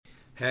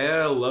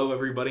Hello,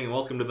 everybody, and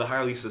welcome to the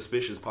Highly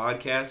Suspicious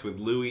Podcast with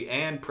Louie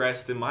and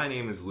Preston. My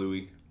name is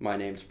Louie. My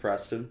name's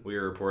Preston. We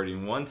are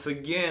reporting once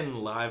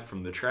again live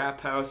from the Trap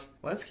House.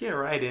 Let's get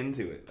right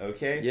into it,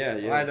 okay?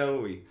 Yeah. Why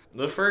don't we?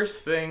 The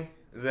first thing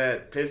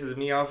that pisses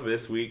me off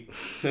this week,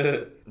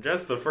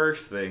 just the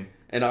first thing.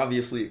 And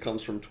obviously it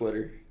comes from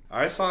Twitter.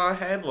 I saw a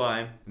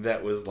headline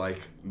that was like,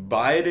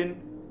 Biden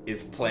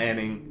is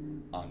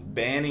planning on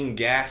banning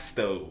gas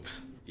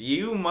stoves.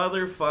 You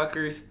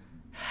motherfuckers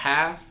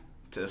have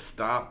to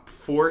stop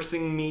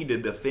forcing me to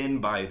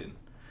defend Biden.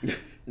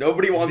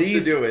 Nobody wants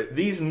to do it.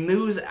 These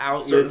news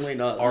outlets Certainly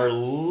not. are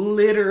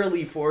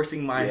literally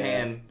forcing my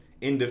hand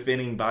in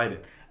defending Biden.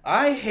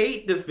 I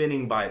hate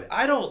defending Biden.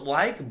 I don't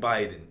like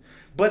Biden.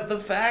 But the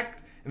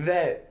fact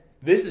that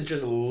this is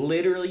just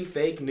literally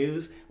fake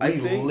news, we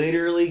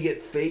literally get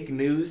fake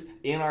news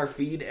in our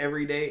feed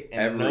every day,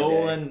 and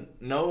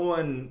no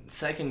one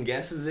second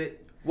guesses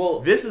it.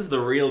 Well, this is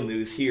the real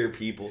news here,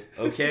 people,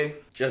 okay?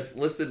 Just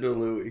listen to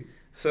Louie.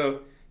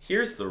 So,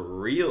 here's the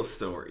real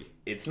story.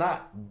 It's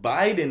not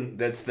Biden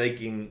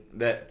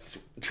that's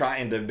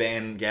trying to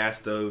ban gas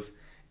stoves.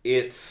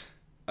 It's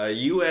a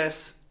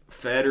U.S.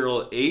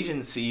 federal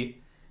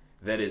agency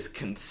that is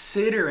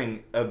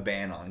considering a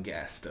ban on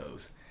gas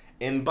stoves.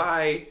 And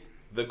by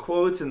the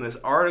quotes in this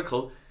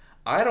article,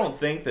 I don't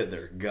think that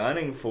they're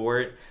gunning for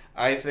it.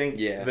 I think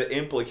the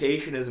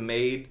implication is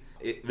made.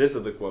 This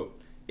is the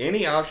quote.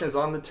 Any options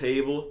on the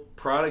table,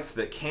 products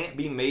that can't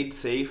be made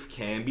safe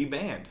can be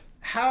banned.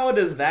 How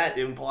does that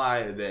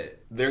imply that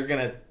they're going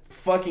to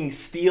fucking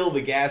steal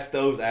the gas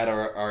stoves out of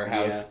our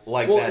house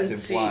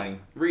that's implying?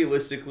 See,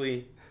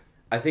 realistically,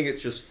 I think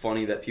it's just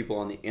funny that people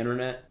on the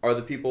internet are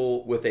the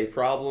people with a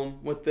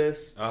problem with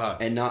this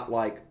and not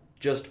like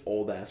just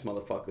old ass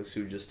motherfuckers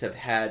who just have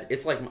had.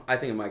 It's like, I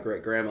think of my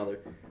great grandmother,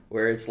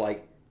 where it's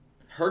like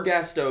her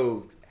gas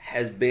stove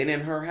has been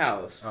in her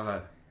house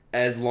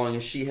as long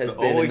as she has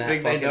been in that fucking house. The only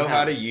thing they know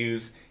how to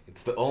use.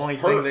 It's the only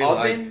her thing they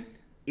like. Her oven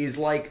is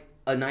like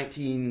a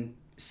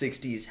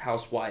 1960s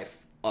housewife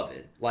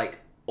oven. Like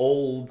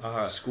old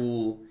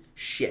school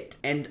shit.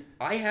 And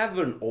I have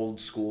an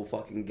old school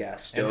fucking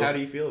gas stove. And how do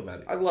you feel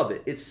about it? I love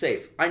it. It's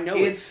safe. I know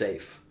it's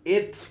safe.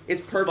 It's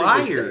perfectly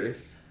fire.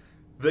 safe.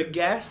 The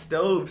gas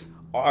stoves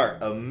are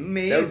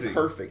amazing. They're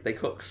perfect. They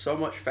cook so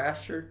much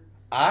faster.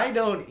 I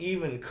don't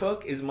even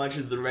cook as much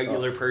as the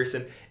regular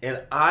person,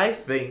 and I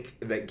think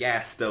that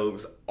gas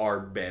stoves are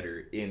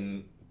better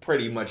in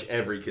pretty much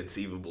every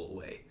conceivable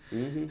way.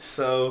 Mm-hmm.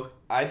 So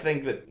I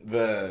think that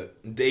the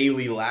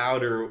Daily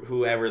Loud or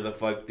whoever the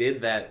fuck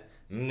did that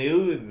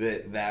knew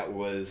that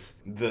was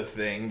the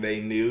thing.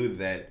 They knew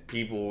that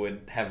people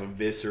would have a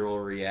visceral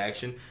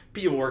reaction.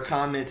 People were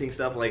commenting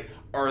stuff like,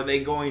 are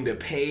they going to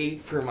pay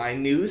for my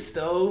new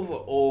stove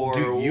or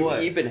do you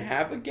what? even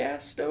have a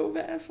gas stove,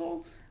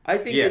 asshole? I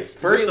think it's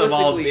first of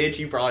all, bitch,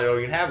 you probably don't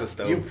even have a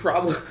stove.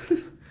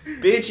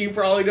 Bitch, you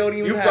probably don't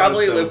even have a stove. You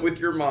probably live with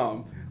your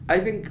mom. I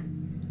think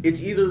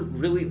it's either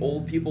really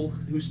old people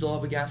who still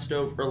have a gas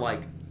stove or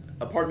like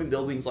apartment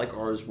buildings like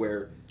ours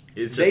where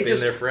it's just been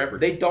there forever.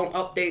 They don't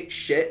update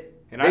shit.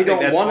 And they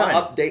don't want to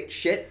update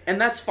shit, and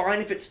that's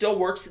fine. If it still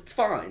works, it's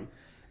fine.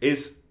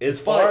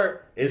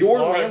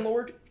 Your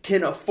landlord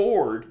can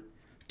afford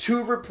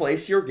to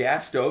replace your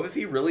gas stove if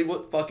he really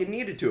fucking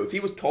needed to. If he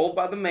was told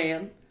by the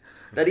man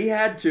that he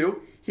had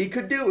to, he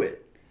could do it.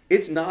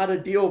 It's not a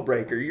deal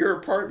breaker. Your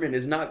apartment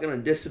is not going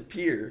to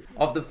disappear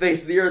off the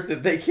face of the earth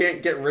if they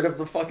can't get rid of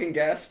the fucking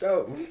gas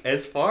stove.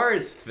 As far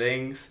as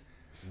things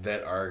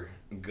that are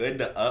good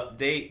to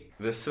update,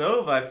 the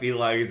stove I feel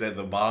like is at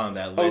the bottom of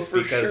that list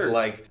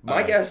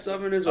my gas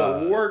oven is a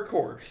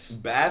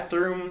workhorse.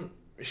 Bathroom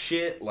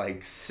shit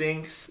like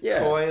sinks,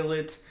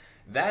 toilets,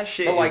 that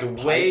shit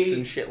is pipes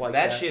and shit like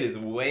that. That shit is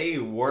way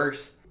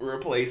worse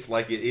replaced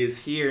like it is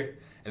here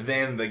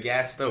than the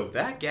gas stove.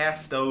 That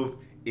gas stove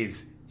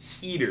is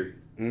heater.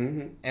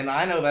 Mm-hmm. And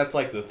I know that's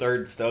like the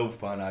third stove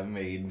pun I've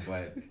made,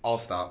 but I'll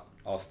stop.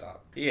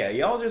 Yeah,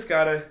 y'all just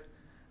gotta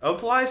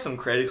apply some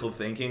critical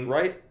thinking.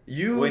 Right?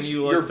 Use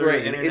your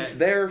brain. It's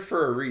there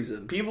for a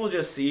reason. People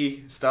just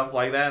see stuff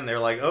like that and they're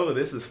like, oh,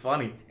 this is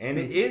funny. And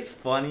it is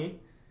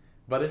funny,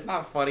 but it's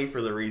not funny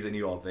for the reason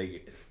you all think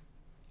it is.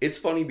 It's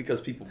funny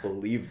because people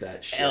believe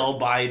that shit. L.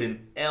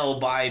 Biden.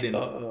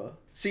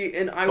 See,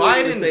 and I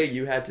wouldn't say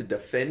you had to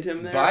defend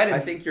him there. I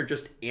think you're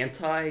just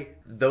anti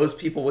those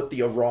people with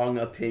the wrong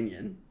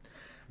opinion.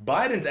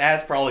 Biden's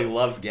ass probably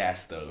loves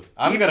gas stoves.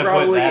 I'm going to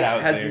put that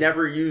out there. He has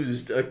never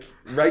used a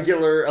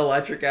regular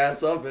electric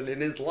ass oven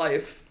in his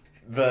life.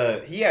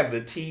 He had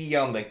the tea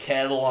on the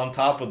kettle on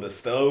top of the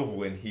stove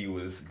when he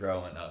was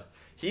growing up.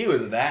 He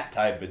was that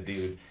type of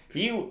dude.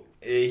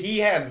 He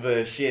had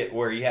the shit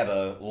where he had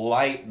to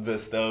light the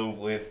stove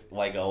with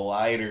like a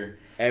lighter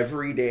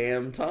every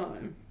damn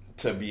time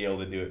to be able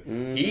to do it.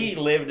 Mm-hmm. He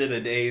lived in the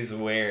days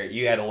where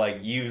you had to like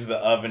use the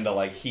oven to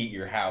like heat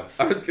your house.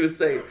 I was gonna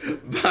say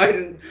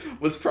Biden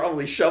was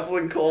probably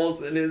shoveling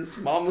coals in his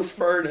mama's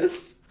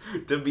furnace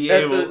to be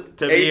able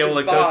to cook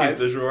his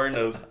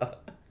DiGiorno's.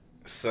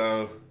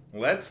 So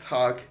let's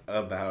talk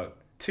about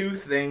two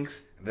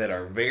things that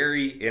are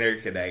very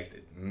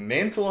interconnected.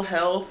 Mental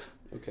health.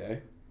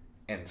 Okay.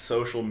 And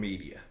social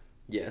media.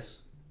 Yes.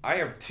 I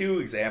have 2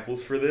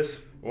 examples for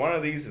this. One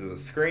of these is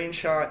a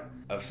screenshot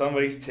of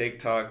somebody's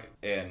TikTok,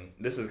 and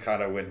this is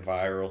kind of went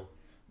viral,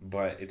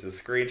 but it's a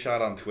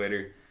screenshot on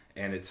Twitter,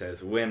 and it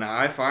says, "When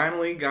I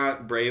finally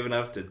got brave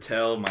enough to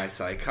tell my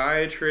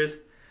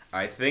psychiatrist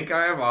I think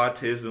I have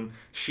autism,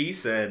 she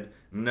said,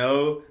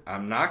 'No,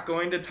 I'm not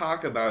going to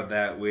talk about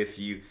that with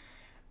you.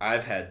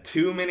 I've had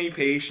too many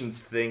patients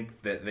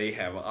think that they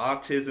have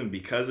autism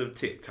because of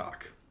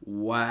TikTok.'"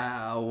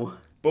 Wow.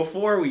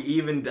 Before we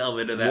even delve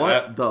into that...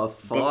 What the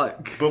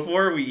fuck?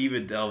 Before we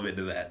even delve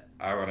into that,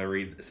 I want to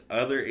read this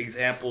other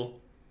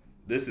example.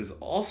 This is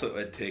also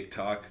a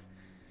TikTok.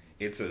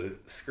 It's a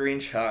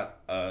screenshot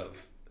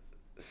of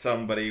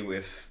somebody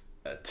with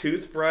a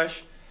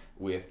toothbrush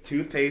with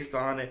toothpaste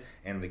on it,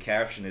 and the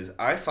caption is,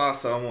 "I saw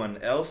someone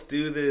else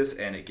do this,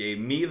 and it gave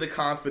me the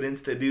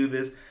confidence to do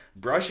this.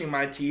 Brushing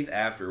my teeth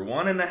after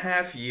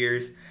 1.5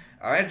 years.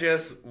 I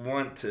just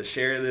want to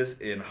share this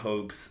in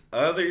hopes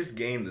others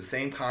gain the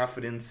same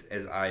confidence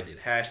as I did.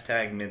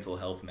 Hashtag mental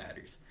health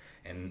matters."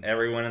 And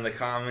everyone in the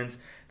comments,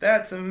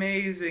 "That's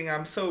amazing.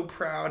 I'm so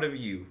proud of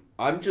you."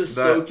 I'm just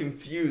so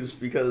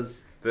confused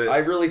because I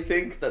really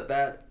think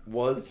that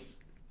was...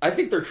 I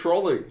think they're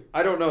trolling.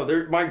 I don't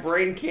know. My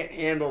brain can't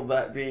handle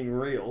that being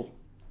real.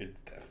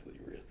 It's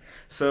definitely real.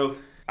 So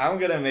I'm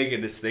going to make a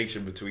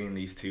distinction between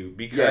these two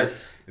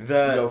because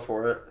go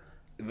for it.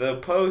 The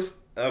post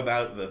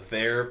about the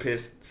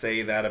therapist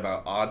say that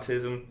about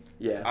autism,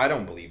 I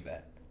don't believe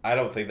that. I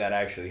don't think that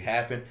actually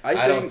happened.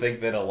 I don't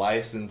think that a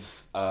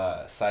licensed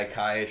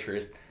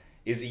psychiatrist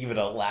is even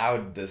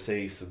allowed to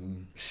say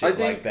some shit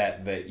like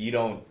that you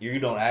don't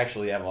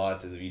actually have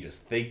autism, you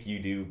just think you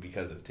do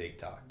because of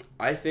TikTok.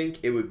 I think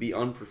it would be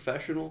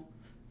unprofessional,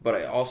 but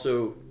I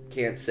also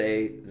can't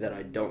say that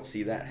I don't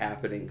see that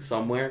happening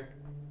somewhere.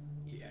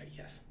 Yeah,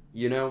 yes.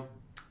 You know?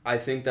 I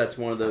think that's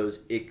one of those,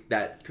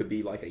 that could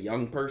be like a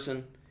young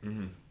person,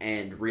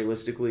 and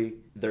realistically,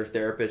 their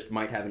therapist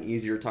might have an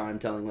easier time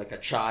telling like a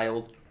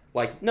child,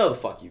 like, "No, the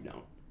fuck you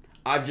don't.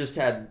 I've just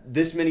had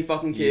this many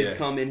fucking kids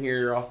come in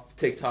here off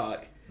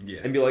TikTok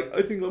and be like,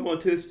 I think I'm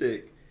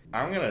autistic."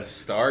 I'm going to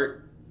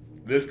start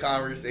this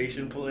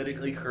conversation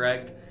politically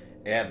correct,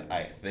 and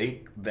I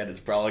think that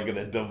it's probably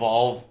going to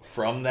devolve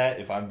from that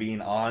if I'm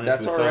being honest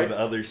with some of the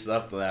other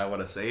stuff that I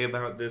want to say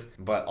about this.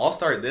 But I'll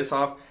start this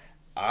off.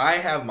 I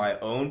have my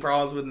own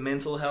problems with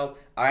mental health.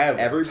 I have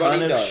a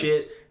ton of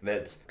shit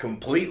that's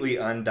completely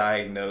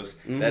undiagnosed,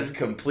 that's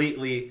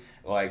completely...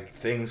 like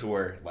things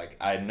where like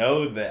I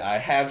know that I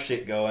have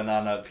shit going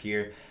on up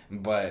here,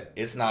 but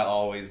it's not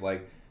always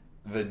like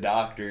the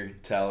doctor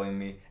telling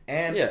me.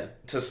 And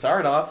to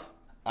start off,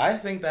 I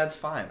think that's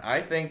fine.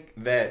 I think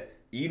that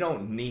you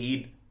don't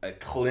need a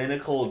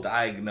clinical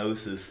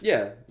diagnosis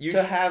to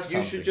have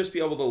something. You should just be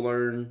able to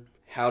learn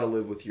how to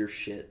live with your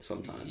shit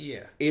sometimes.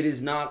 Yeah. It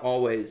is not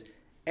always,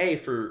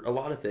 for a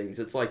lot of things,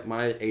 it's like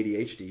my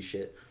ADHD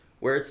shit,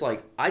 where it's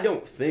like, I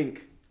don't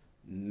think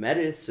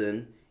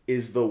medicine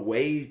is the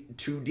way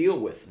to deal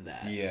with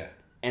that. Yeah.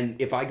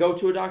 And if I go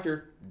to a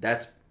doctor,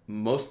 that's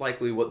most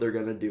likely what they're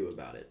going to do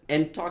about it.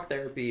 And talk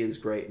therapy is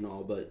great and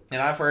all, but...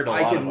 And I've heard a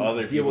lot of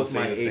other people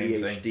say the same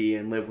thing. I can deal with my ADHD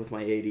and live with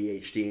my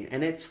ADHD,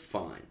 and it's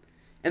fine.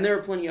 And there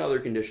are plenty of other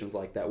conditions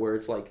like that where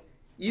it's like,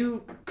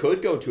 you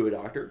could go to a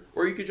doctor,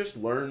 or you could just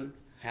learn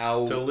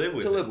how to live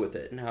with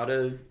it and how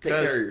to take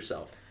care of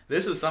yourself.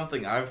 This is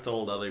something I've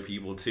told other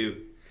people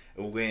too.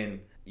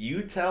 When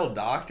you tell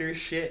doctors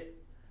shit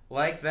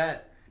like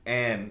that,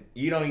 and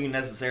you don't even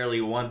necessarily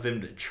want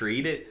them to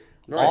treat it,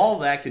 all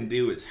that can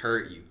do is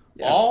hurt you.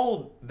 Yeah.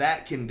 All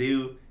that can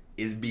do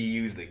is be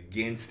used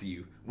against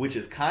you, which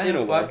is kind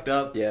of fucked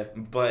up. Yeah.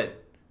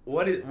 But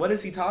what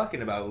is he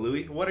talking about,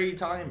 Louis? What are you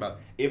talking about?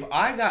 If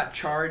I got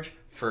charged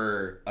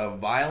for a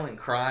violent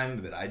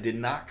crime that I did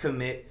not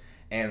commit,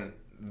 and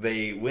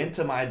they went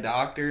to my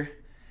doctor,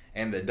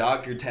 and the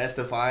doctor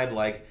testified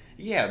like,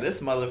 yeah,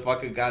 this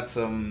motherfucker got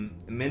some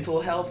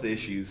mental health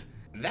issues,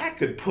 that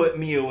could put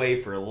me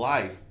away for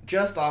life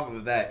just off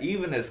of that.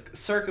 Even as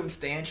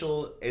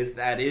circumstantial as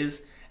that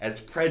is, as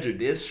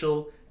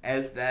prejudicial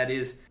as that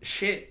is,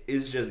 shit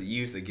is just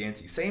used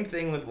against you. Same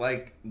thing with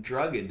like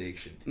drug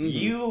addiction.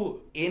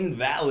 You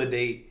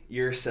invalidate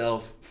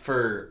yourself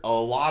for a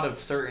lot of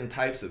certain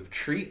types of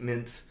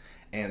treatments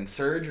and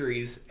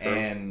surgeries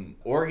and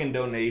organ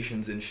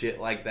donations and shit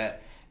like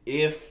that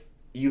if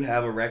you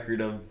have a record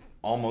of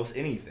almost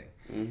anything.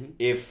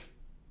 If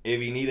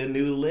you need a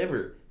new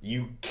liver,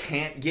 you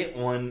can't get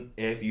one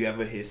if you have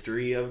a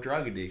history of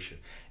drug addiction.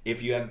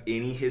 If you have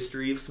any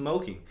history of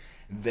smoking,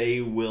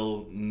 they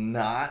will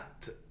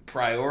not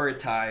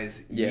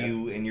prioritize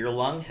you and your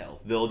lung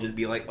health. They'll just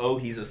be like, oh,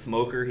 he's a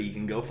smoker, he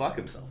can go fuck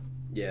himself.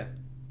 Yeah.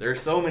 There are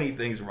so many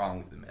things wrong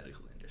with the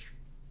medical industry.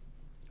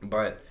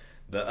 But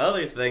the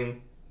other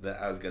thing that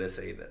I was going to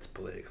say that's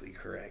politically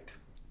correct,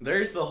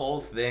 there's the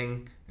whole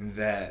thing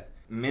that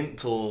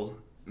mental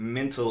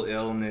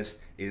illness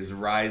is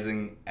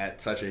rising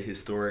at such a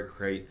historic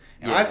rate.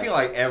 And I feel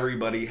like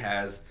everybody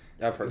has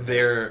I've heard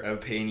their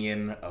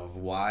opinion of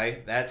why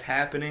that's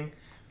happening.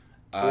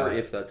 Or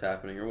if that's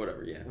happening or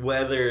whatever, yeah.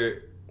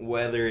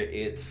 Whether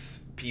it's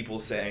people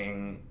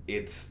saying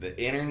it's the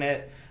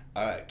internet,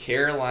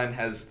 Caroline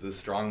has the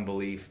strong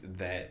belief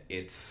that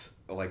it's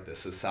like the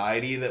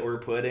society that we're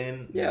put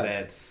in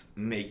that's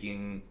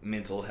making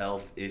mental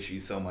health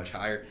issues so much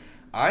higher.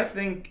 I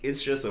think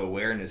it's just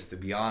awareness, to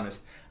be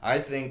honest. I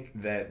think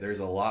that there's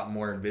a lot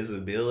more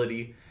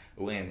visibility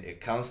when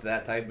it comes to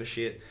that type of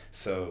shit.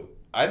 So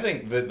I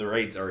think that the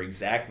rates are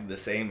exactly the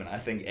same, and I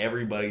think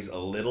everybody's a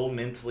little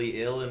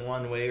mentally ill in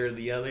one way or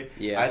the other.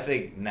 Yeah. I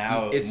think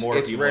now it's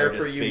people rare are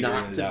just for you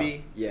not to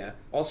be. Yeah.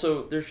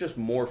 Also, there's just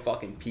more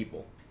fucking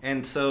people.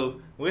 And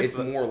so it's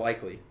more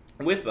likely.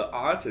 With the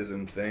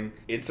autism thing,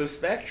 it's a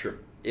spectrum.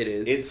 It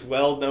is. It's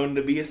well known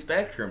to be a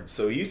spectrum.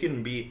 So you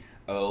can be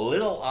a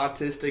little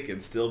autistic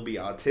and still be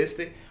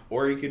autistic,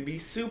 or you could be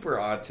super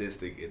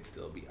autistic and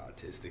still be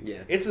autistic.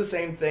 Yeah. It's the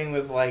same thing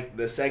with like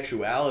the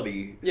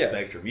sexuality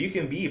spectrum. You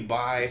can be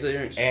bi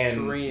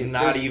and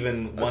not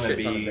even want to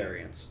be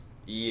variants.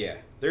 Yeah.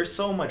 There's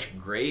so much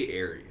gray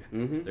area.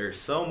 Mm-hmm. There's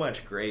so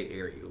much gray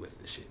area with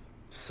this shit.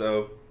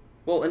 So,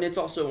 well, and it's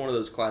also one of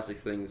those classic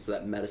things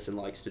that medicine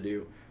likes to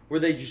do, where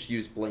they just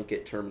use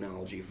blanket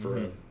terminology for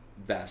a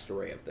vast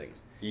array of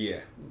things. Yeah.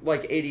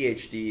 Like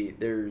ADHD,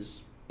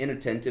 there's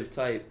inattentive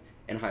type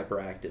and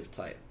hyperactive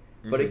type.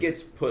 But it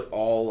gets put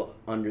all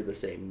under the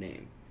same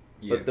name.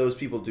 Yeah. But those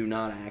people do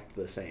not act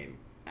the same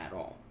at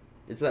all.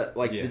 It's that,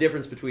 like, the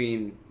difference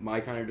between my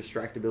kind of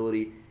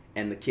distractibility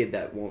and the kid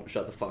that won't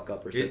shut the fuck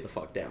up or sit the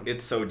fuck down.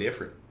 It's so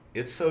different.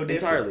 It's so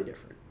different. Entirely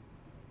different.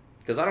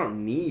 Because I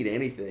don't need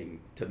anything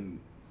to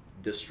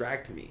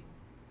distract me.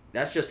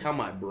 That's just how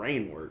my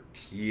brain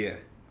works. Yeah.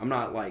 I'm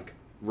not, like,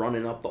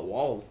 running up the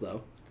walls,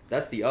 though.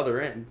 That's the other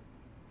end.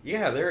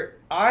 Yeah,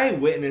 I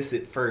witness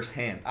it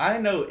firsthand. I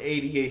know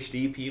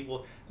ADHD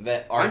people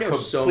that are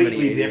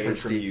completely different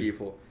from you.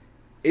 People.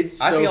 It's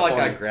so I feel funny.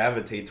 like I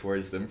gravitate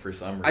towards them for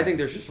some reason. I think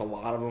there's just a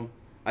lot of them.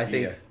 I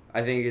think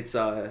it's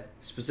a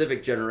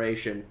specific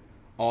generation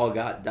all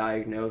got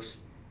diagnosed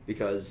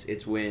because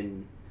it's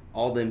when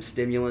all them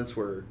stimulants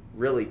were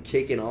really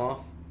kicking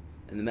off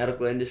and the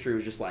medical industry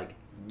was just like,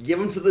 give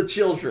them to the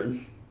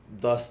children.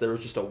 Thus, there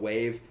was just a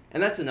wave.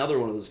 And that's another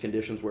one of those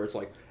conditions where it's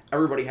like,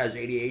 everybody has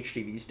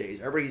ADHD these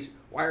days.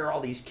 Why are all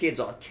these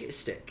kids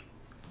autistic?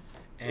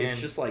 And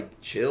it's just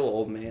like, chill,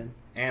 old man.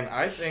 And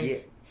I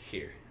think,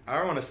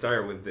 I want to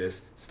start with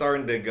this,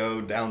 starting to go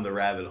down the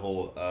rabbit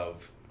hole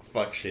of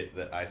fuck shit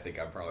that I think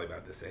I'm probably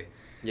about to say.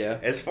 Yeah.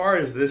 As far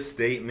as this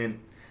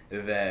statement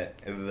that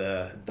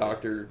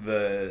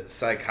the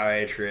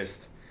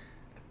psychiatrist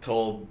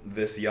told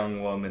this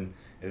young woman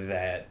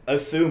that,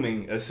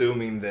 assuming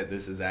that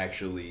this is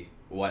actually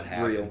what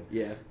happened. Real,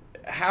 yeah.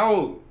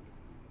 How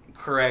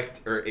correct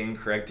or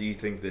incorrect do you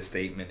think this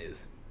statement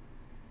is?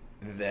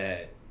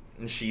 That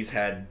she's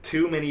had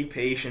too many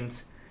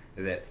patients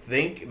that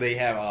think they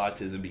have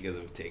autism because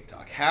of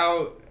TikTok.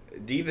 How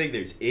do you think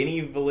there's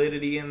any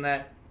validity in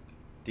that?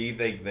 Do you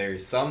think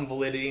there's some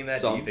validity in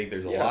that? Do you think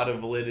there's a lot of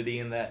validity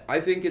in that? I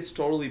think it's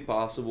totally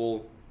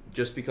possible,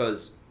 just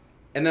because,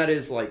 and that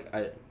is like,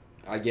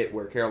 I get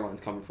where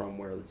Caroline's coming from,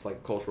 where it's like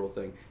a cultural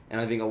thing,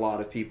 and I think a lot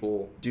of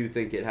people do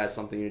think it has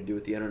something to do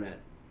with the internet.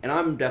 And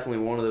I'm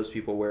definitely one of those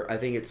people where I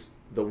think it's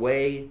the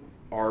way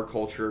our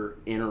culture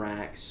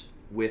interacts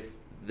with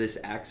this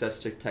access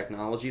to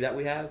technology that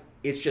we have.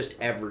 It's just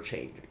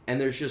ever-changing. And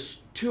there's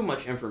just too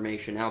much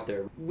information out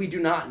there. We do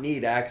not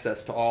need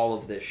access to all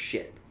of this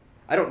shit.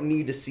 I don't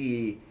need to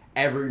see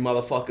every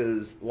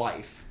motherfucker's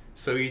life.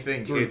 So you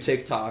think through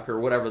TikTok or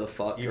whatever the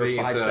fuck, or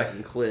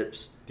 5-second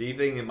clips. Do you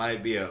think it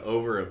might be an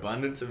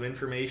overabundance of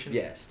information?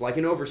 Yes, like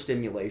an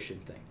overstimulation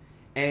thing.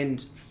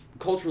 And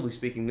culturally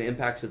speaking, the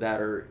impacts of that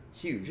are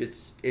huge.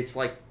 It's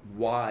like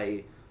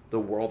why the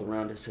world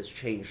around us has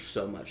changed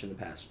so much in the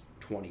past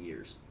 20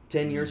 years.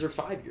 10 years or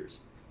 5 years.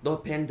 The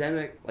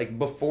pandemic, like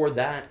before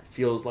that,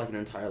 feels like an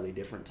entirely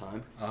different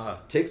time.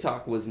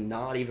 TikTok was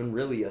not even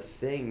really a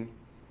thing,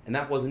 and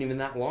that wasn't even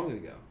that long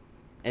ago.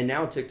 And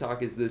now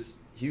TikTok is this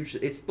huge...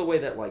 It's the way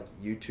that, like,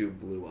 YouTube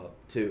blew up,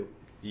 too.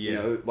 Yeah. You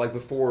know, like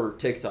before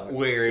TikTok.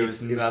 Where it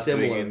was nothing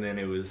similar, and then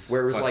it was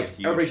where it was like,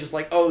 huge. Everybody's just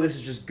like, oh, this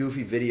is just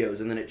goofy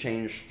videos, and then it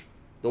changed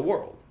the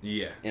world.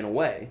 Yeah. In a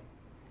way.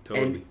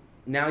 Totally. And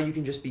now you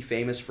can just be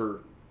famous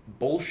for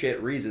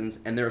bullshit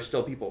reasons, and there are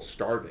still people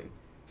starving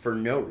for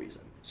no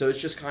reason. So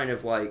it's just kind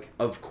of like,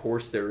 of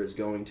course there is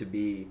going to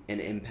be an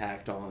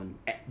impact on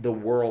the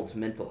world's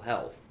mental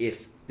health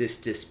if this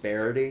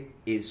disparity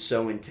is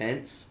so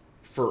intense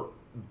for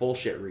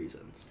bullshit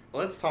reasons.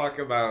 Let's talk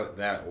about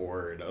that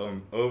word,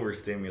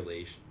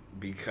 overstimulation,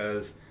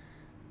 because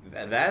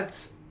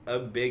that's a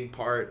big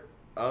part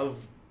of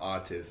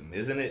autism,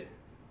 isn't it?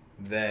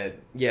 That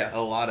a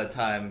lot of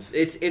times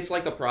it's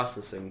like a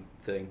processing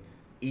thing,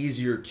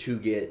 easier to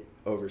get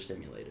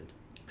overstimulated.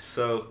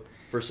 So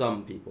for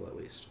some people, at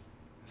least.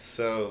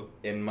 So,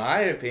 in my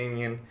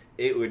opinion,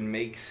 it would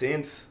make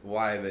sense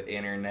why the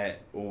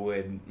internet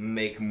would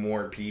make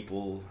more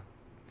people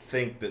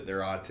think that they're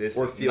autistic.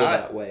 Or feel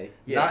that way.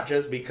 Yeah. Not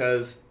just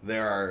because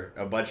there are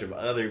a bunch of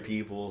other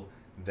people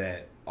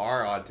that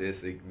are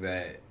autistic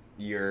that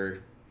you're,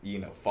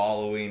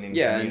 following in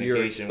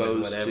communication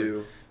with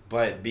whatever.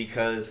 But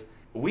because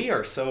we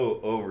are so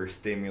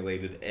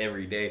overstimulated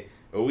every day.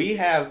 We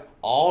have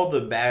all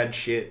the bad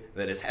shit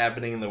that is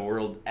happening in the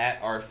world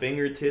at our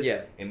fingertips.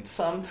 Yeah. And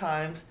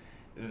sometimes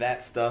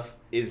that stuff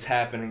is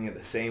happening at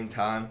the same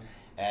time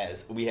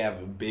as we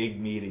have a big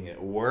meeting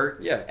at work.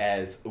 Yeah.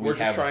 As we're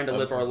just trying to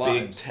live our lives.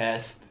 Big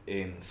test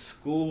in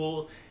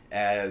school.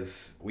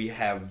 As we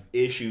have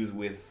issues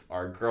with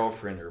our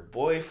girlfriend or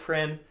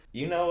boyfriend.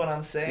 You know what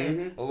I'm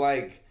saying?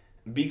 Mm-hmm.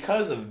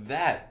 Because of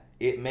that,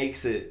 it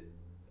makes it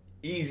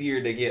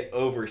easier to get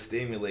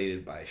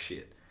overstimulated by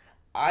shit.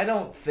 I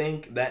don't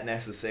think that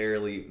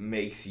necessarily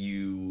makes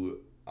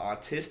you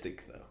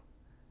autistic, though.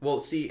 Well,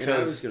 see, and I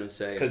was going to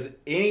say... Because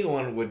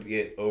anyone would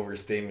get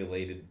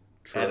overstimulated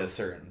at a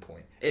certain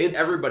point.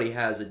 Everybody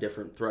has a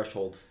different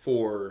threshold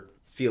for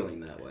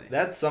feeling that way.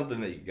 That's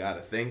something that you got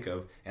to think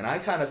of. And I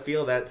kind of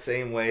feel that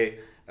same way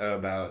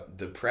about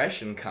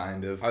depression,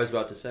 kind of. I was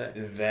about to say.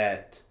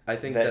 I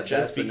think that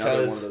just that's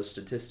another one of those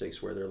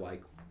statistics where they're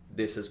like,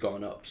 this has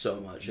gone up so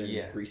much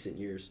in recent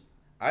years.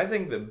 I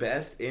think the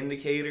best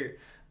indicator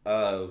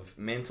of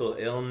mental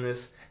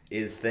illness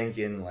is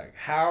thinking,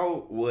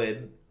 how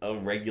would a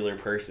regular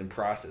person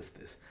process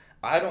this?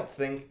 I don't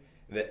think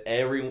that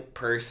every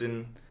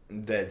person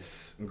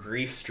that's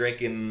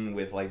grief-stricken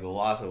with, the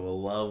loss of a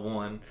loved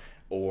one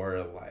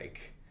or,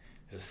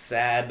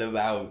 sad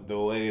about the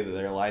way that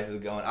their life is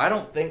going, I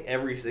don't think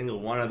every single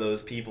one of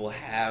those people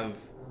have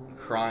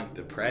chronic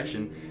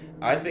depression.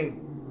 I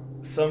think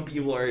some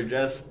people are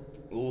just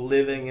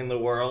living in the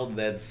world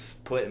that's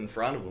put in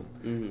front of them.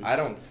 Mm-hmm. I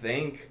don't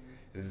think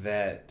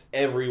that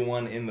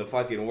everyone in the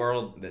fucking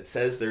world that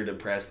says they're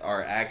depressed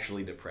are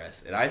actually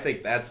depressed. And I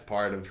think that's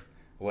part of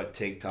what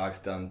TikTok's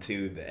done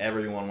too, that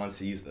everyone wants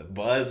to use the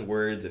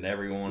buzzwords and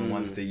everyone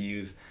wants to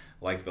use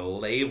the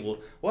label.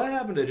 What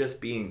happened to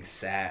just being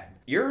sad?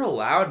 You're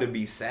allowed to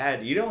be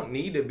sad. You don't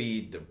need to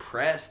be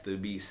depressed to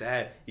be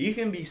sad. You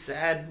can be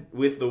sad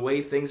with the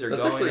way things are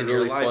going in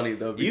your life. Funny,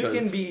 though, you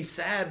can be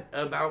sad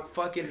about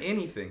fucking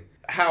anything.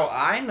 How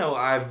I know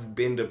I've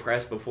been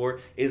depressed before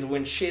is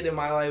when shit in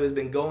my life has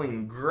been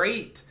going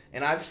great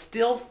and I've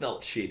still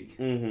felt shitty.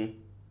 Mm-hmm.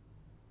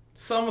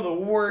 Some of the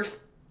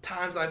worst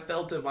times I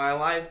felt in my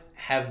life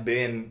have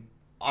been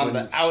on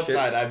the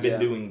outside. I've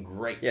been doing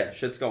great. Yeah,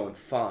 shit's going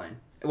fine.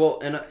 Well,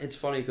 and it's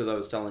funny because I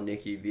was telling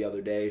Nikki the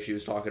other day, she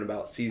was talking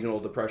about seasonal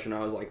depression. I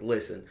was like,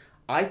 listen,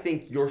 I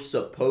think you're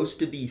supposed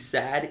to be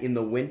sad in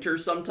the winter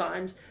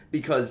sometimes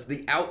because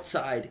the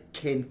outside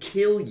can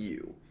kill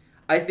you.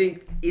 I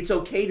think it's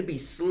okay to be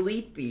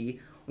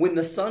sleepy when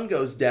the sun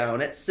goes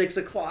down at 6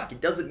 o'clock. It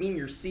doesn't mean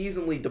you're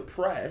seasonally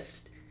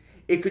depressed.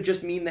 It could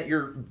just mean that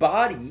your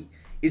body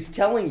is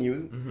telling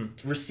you,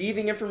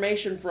 receiving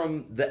information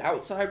from the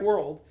outside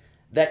world,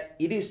 that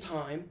it is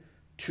time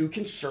to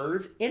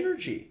conserve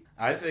energy.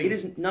 I think it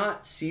is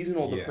not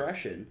seasonal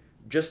depression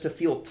just to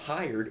feel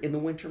tired in the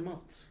winter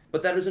months.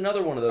 But that is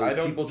another one of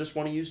those people just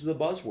want to use the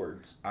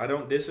buzzwords. I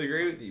don't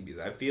disagree with you because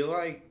I feel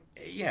like,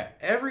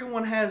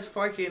 everyone has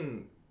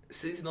fucking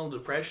seasonal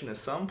depression at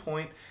some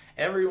point.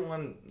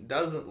 Everyone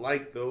doesn't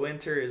like the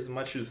winter as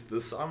much as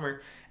the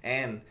summer.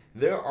 And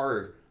there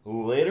are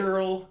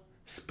literal,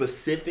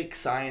 specific,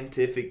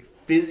 scientific,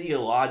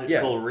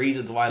 physiological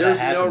reasons why that happens.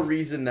 There's no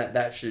reason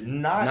that should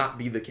not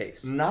be the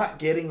case. Not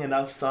getting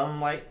enough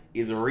sunlight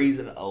is a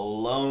reason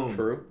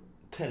alone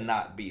to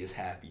not be as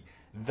happy.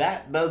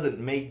 That doesn't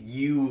make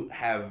you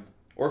have...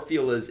 or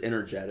feel as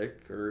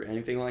energetic or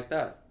anything like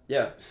that.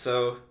 Yeah.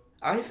 So,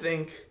 I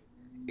think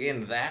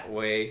in that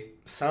way,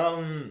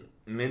 some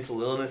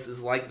mental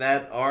illnesses like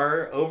that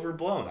are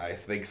overblown. I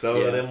think some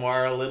of them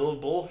are a little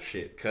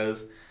bullshit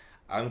because...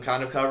 I'm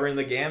kind of covering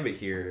the gambit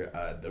here.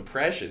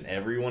 Depression.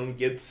 Everyone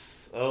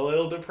gets a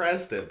little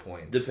depressed at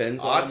points.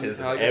 Depends autism.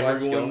 On how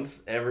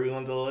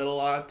everyone's a little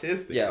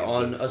autistic. Yeah, it's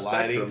on a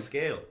sliding spectrum.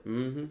 Scale.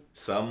 Mm-hmm.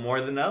 Some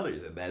more than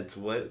others, and that's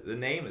what the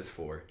name is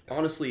for.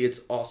 Honestly, it's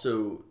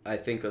also, I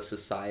think, a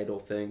societal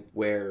thing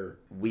where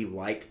we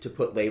like to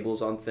put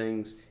labels on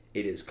things.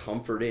 It is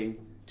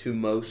comforting to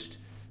most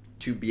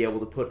to be able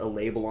to put a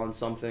label on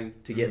something,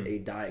 to get a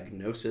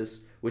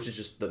diagnosis, which is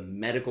just the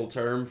medical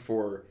term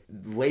for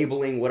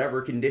labeling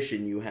whatever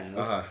condition you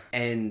have.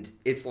 And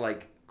it's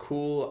like,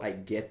 cool, I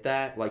get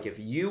that. If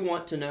you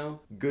want to know,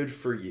 good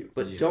for you.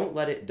 But don't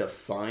let it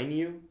define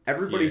you.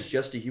 Everybody's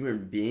just a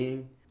human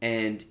being.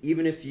 And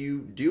even if you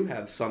do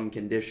have some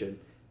condition,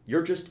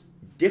 you're just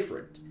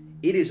different.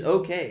 It is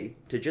okay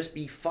to just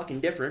be fucking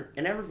different,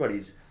 and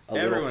everybody's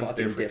little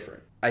fucking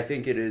different. I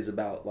think it is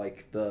about,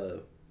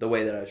 the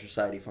way that our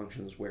society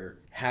functions, where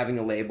having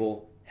a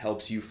label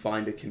helps you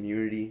find a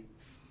community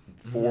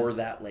for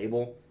that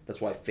label.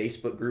 That's why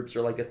Facebook groups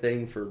are a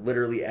thing for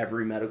literally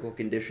every medical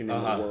condition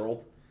in the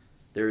world.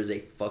 There is a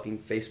fucking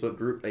Facebook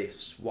group, a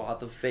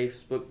swath of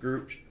Facebook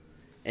groups,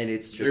 and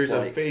it's just there's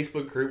a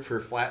Facebook group for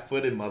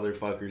flat-footed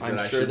motherfuckers that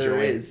I should join. I'm sure there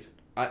is.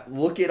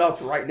 Look it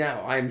up right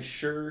now. I'm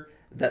sure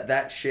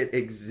that shit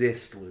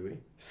exists, Louis.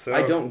 So,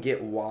 I don't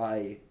get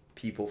why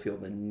people feel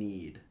the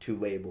need to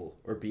label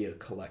or be a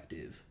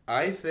collective.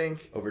 I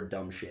think over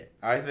dumb shit.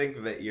 I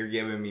think that you're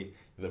giving me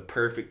the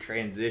perfect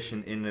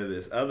transition into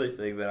this other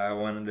thing that I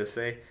wanted to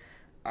say.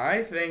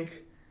 I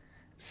think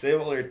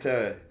similar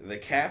to the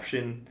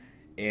caption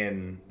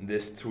in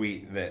this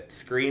tweet that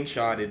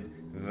screenshotted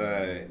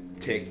the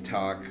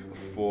TikTok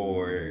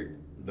for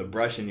the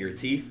brushing your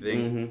teeth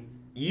thing,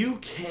 you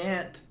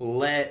can't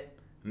let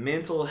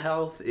mental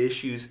health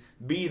issues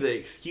be the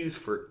excuse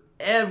for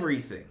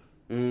everything.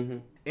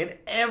 And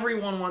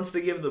everyone wants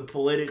to give the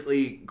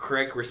politically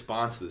correct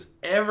responses.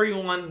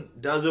 Everyone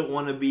doesn't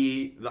want to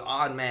be the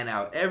odd man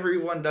out.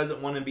 Everyone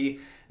doesn't want to be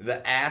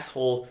the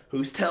asshole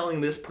who's telling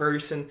this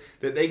person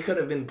that they could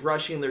have been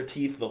brushing their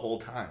teeth the whole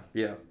time.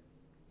 Yeah.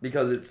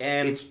 Because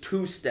it's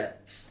 2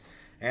 steps.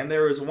 And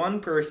there was one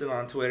person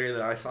on Twitter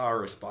that I saw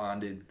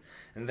responded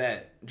and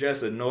that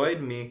just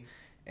annoyed me.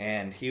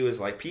 And he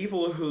was like,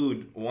 people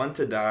who want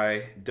to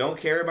die don't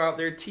care about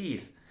their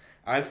teeth.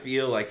 I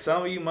feel like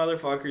some of you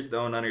motherfuckers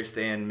don't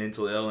understand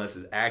mental illness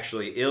is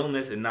actually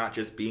illness and not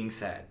just being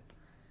sad.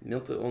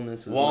 Mental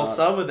illness is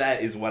some of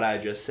that is what I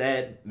just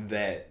said,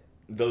 that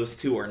those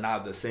two are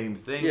not the same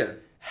thing. Yeah.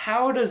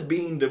 How does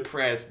being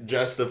depressed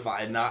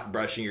justify not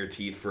brushing your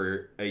teeth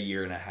for a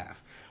year and a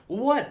half?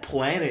 What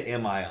planet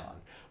am I on?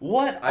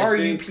 What are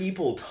you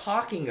people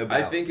talking about?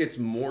 I think it's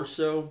more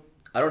so,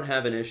 I don't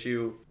have an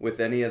issue with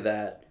any of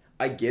that.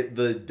 I get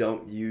the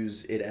don't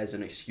use it as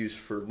an excuse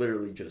for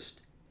literally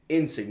just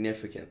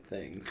insignificant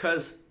things.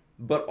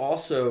 But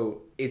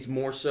also, it's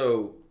more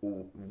so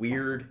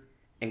weird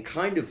and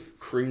kind of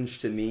cringe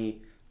to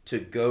me to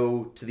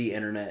go to the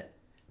internet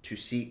to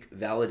seek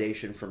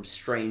validation from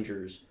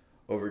strangers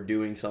over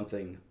doing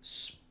something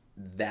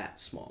that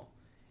small.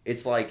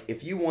 It's like,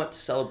 if you want to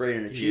celebrate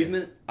an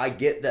achievement, I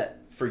get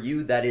that for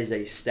you that is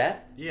a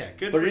step. Yeah,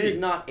 good but for you. But it is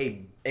not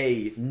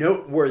a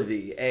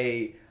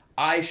noteworthy,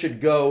 I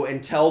should go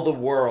and tell the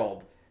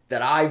world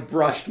that I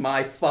brushed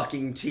my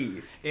fucking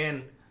teeth.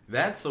 And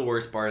that's the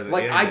worst part of the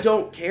internet. I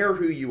don't care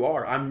who you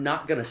are. I'm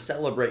not going to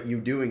celebrate you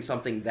doing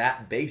something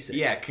that basic.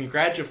 Yeah,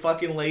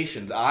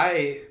 congratulations.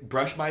 I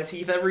brush my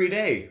teeth every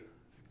day.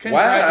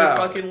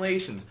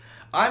 Congratulations.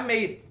 I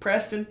made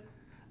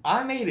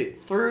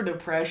it through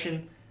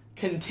depression,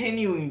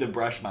 continuing to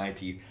brush my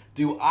teeth.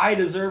 Do I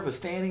deserve a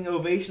standing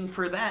ovation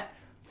for that?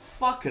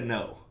 Fuck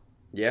no.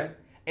 Yeah.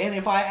 And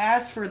if I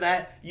asked for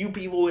that, you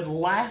people would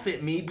laugh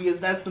at me because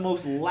that's the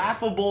most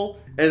laughable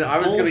And I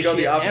was going to go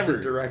the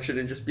opposite direction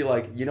and just be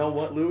like, you know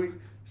what, Louis?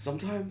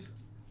 Sometimes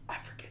I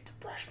forget to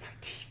brush my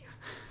teeth.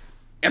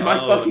 Am I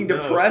fucking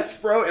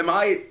depressed, bro? Am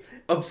I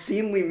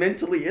obscenely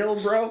mentally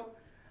ill, bro?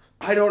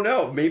 I don't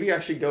know. Maybe I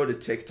should go to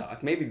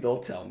TikTok. Maybe they'll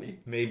tell me.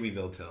 Maybe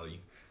they'll tell you.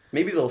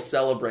 Maybe they'll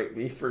celebrate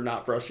me for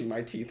not brushing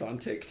my teeth on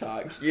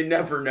TikTok. You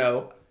never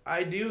know.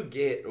 I do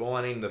get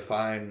wanting to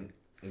find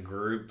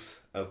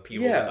groups of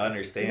people to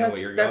understand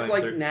what you're going through.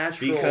 That's like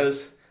natural.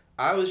 Because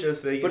I was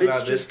just thinking about this. But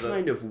it's just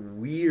kind of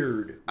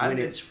weird when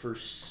it's for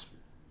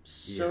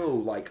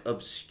like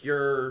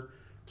obscure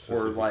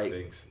or like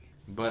things.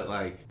 But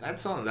like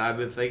that's something that I've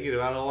been thinking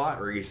about a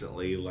lot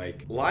recently.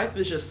 Like life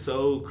is just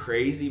so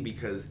crazy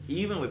because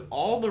even with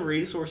all the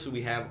resources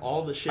we have,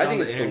 all the shit on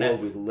the internet,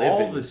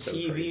 all the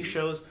TV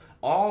shows,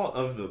 all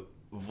of the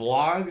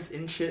vlogs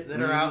and shit that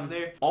are out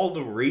there, all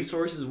the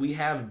resources we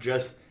have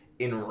just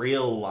in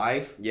real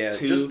life. Yeah,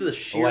 just the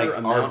sheer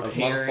amount of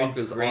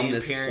motherfuckers on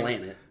this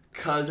planet.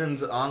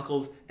 Cousins,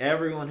 uncles,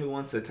 everyone who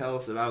wants to tell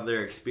us about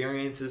their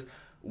experiences.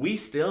 We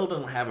still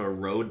don't have a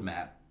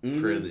roadmap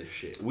for this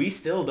shit. We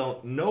still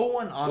don't. No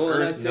one on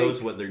Earth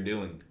knows what they're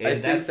doing. And I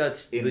think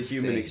that's insane. The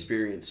human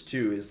experience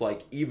too. Is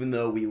like, even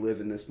though we live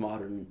in this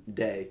modern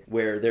day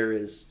where there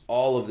is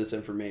all of this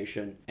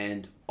information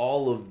and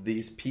all of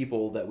these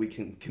people that we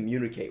can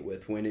communicate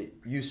with, when it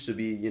used to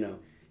be,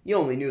 you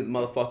only knew the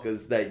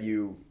motherfuckers that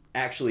you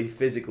actually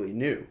physically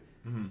knew.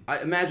 I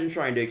imagine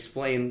trying to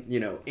explain,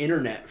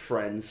 internet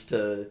friends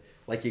to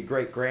like your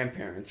great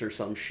grandparents or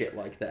some shit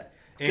like that.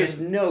 Just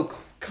no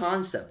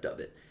concept of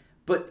it.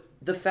 But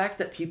the fact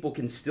that people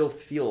can still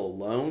feel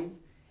alone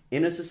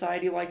in a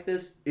society like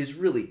this is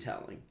really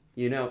telling.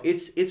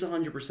 It's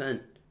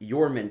 100%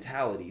 your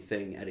mentality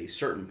thing at a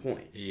certain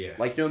point. Yeah.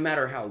 Like, no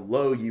matter how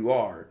low you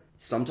are,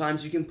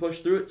 sometimes you can push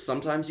through it,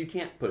 sometimes you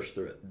can't push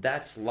through it.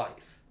 That's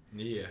life.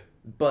 Yeah.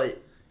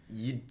 But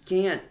you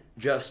can't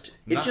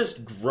it's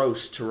just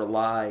gross to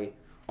rely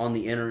on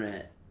the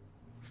internet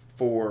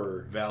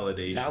for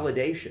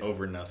validation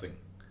over nothing.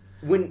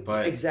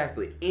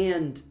 Exactly.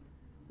 And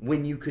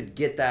when you could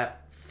get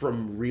that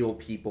from real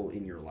people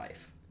in your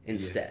life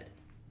instead. Yeah.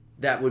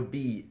 That would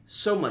be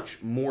so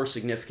much more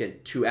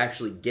significant to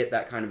actually get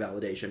that kind of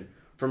validation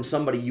from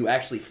somebody you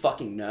actually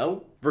fucking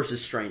know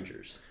versus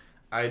strangers.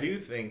 I do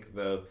think,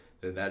 though,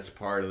 that that's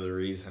part of the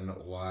reason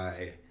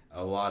why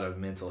a lot of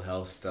mental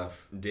health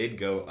stuff did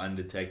go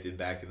undetected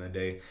back in the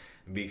day,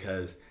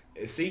 because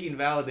seeking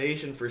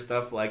validation for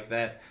stuff like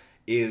that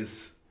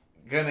is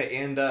going to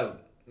end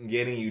up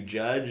getting you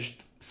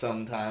judged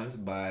sometimes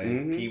by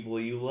people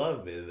you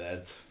love.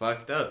 That's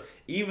fucked up.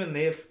 Even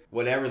if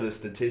whatever the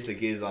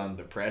statistic is on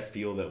depressed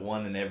people, that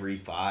 1 in every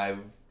 5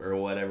 or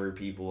whatever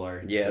people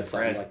are depressed.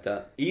 Something like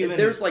that. Even if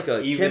there's like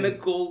a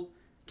chemical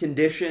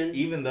condition,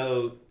 even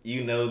though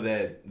you know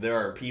that there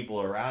are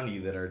people around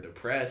you that are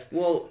depressed,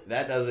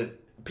 that doesn't.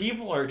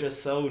 People are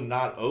just so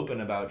not open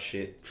about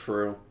shit.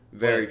 True.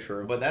 Very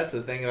true. But that's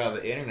the thing about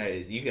the internet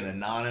is you can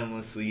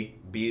anonymously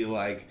be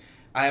like,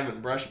 I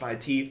haven't brushed my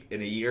teeth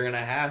in a year and a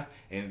half,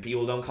 and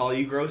people don't call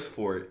you gross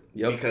for it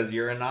because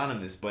you're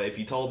anonymous. But if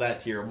you told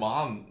that to your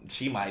mom,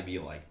 she might be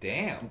like,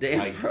 damn,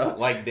 bro.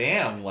 Like,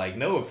 damn, like,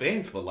 no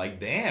offense, but like,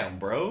 damn,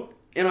 bro.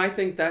 And I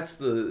think that's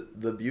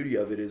the beauty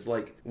of it is,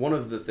 like, one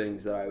of the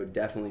things that I would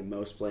definitely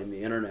most blame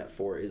the internet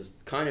for is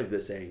kind of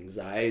this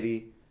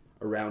anxiety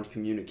around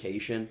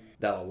communication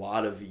that a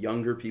lot of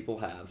younger people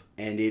have.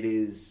 And it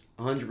is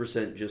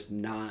 100% just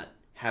not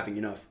having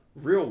enough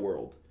real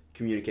world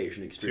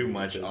communication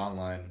experiences.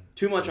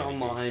 Too much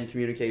online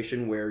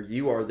communication where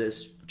you are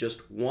this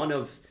just one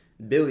of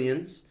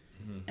billions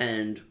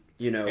and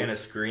and a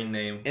screen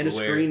name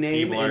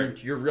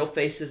and your real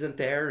face isn't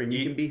there and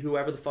you can be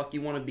whoever the fuck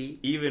you want to be.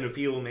 Even if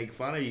people make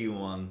fun of you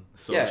on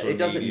social media, it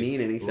doesn't mean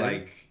anything.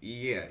 Like,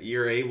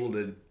 you're able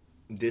to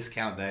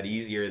discount that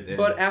easier than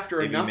but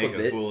after enough of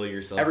it,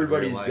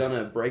 everybody's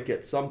gonna break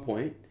at some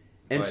point.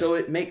 And so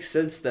it makes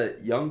sense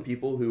that young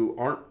people who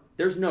aren't,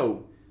 there's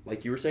no,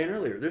 like you were saying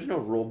earlier, there's no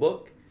rule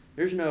book,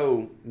 there's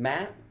no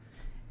map,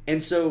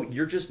 and so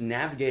you're just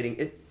navigating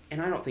it.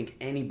 And I don't think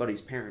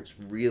anybody's parents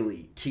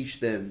really teach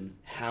them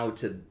how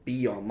to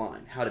be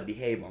online, how to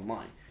behave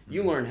online.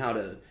 You learn how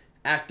to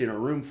act in a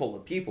room full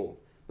of people,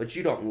 but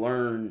you don't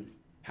learn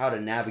how to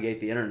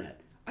navigate the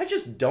internet. I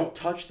just don't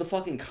touch the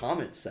fucking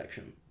comments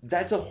section.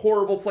 That's a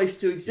horrible place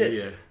to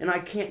exist. Yeah. And I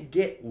can't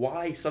get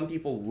why some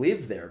people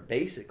live there,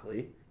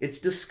 basically. It's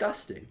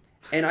disgusting.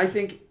 And I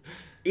think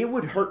it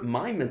would hurt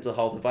my mental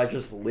health if I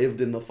just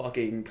lived in the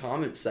fucking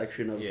comments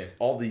section of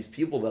all these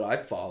people that I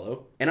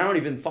follow. And I don't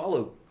even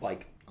follow,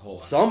 like,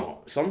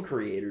 some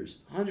creators,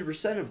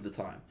 100% of the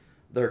time,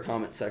 their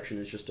comment section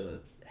is just a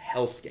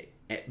hellscape.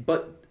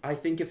 But I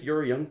think if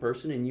you're a young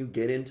person and you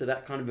get into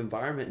that kind of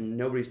environment and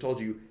nobody's told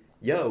you,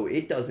 yo,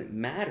 it doesn't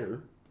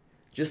matter,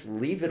 just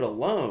leave it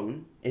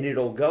alone and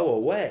it'll go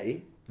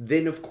away,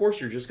 then of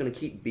course you're just going to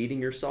keep beating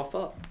yourself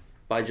up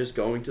by just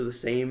going to the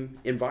same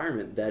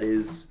environment that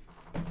is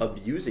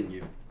abusing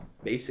you,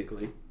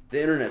 basically.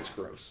 The internet's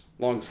gross.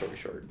 Long story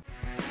short.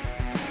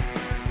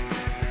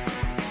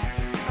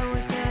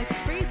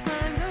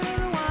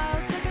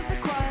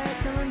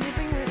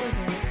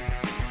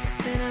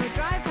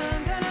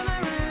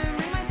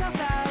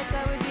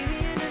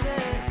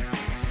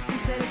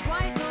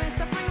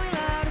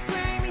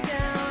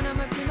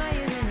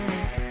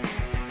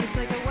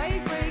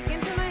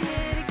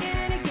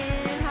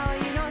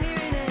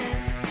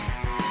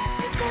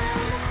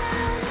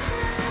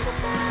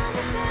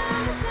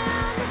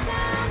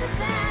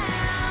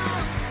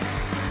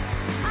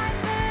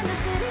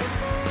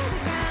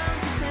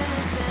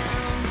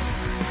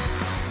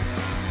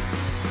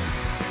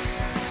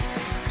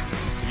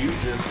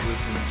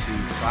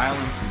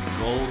 Silence is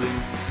Golden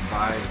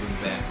by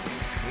the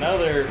Beth.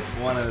 Another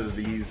one of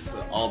these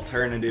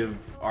alternative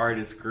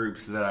artist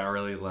groups that I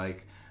really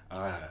like.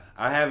 I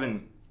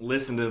haven't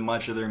listened to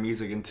much of their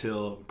music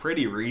until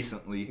pretty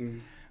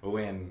recently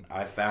when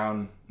I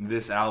found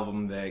this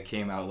album that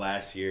came out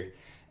last year.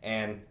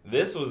 And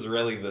this was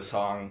really the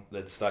song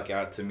that stuck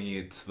out to me.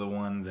 It's the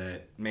one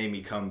that made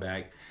me come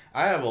back.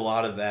 I have a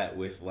lot of that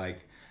with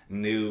like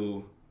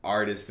new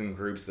artists and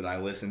groups that I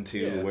listen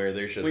to where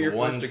there's just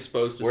first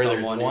exposed to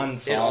someone, there's one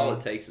song, all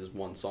it takes is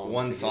one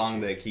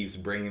song that keeps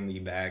bringing me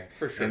back,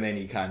 for sure. And then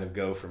you kind of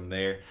go from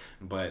there.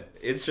 But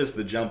it's just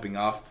the jumping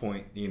off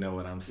point, you know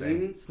what I'm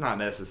saying? It's not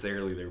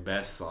necessarily their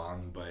best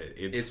song, but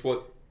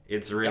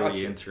it's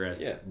really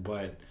interesting. Yeah.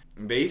 But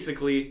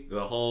basically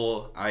the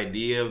whole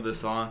idea of the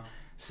song,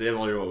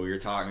 similar to what we were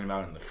talking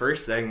about in the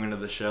first segment of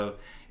the show,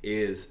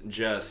 is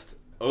just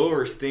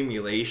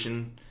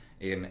overstimulation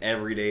in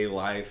everyday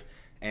life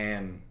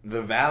and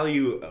the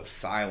value of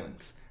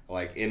silence,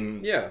 like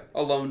in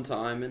alone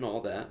time and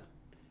all that,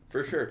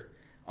 for sure.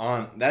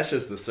 That's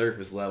just the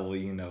surface level,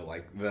 you know,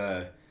 like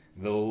the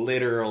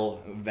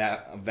literal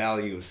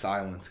value of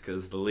silence,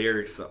 because the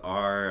lyrics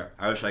are,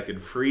 I wish I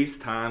could freeze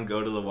time,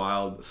 go to the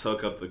wild,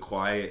 soak up the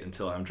quiet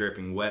until I'm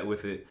dripping wet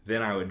with it.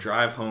 Then I would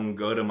drive home,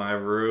 go to my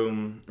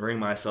room, wring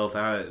myself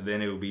out,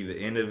 then it would be the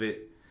end of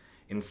it.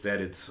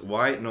 Instead, it's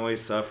white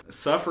noise,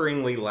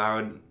 sufferingly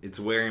loud. It's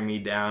wearing me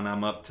down.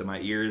 I'm up to my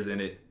ears in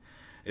it.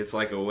 It's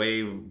like a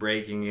wave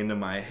breaking into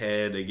my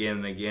head again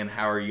and again.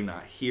 How are you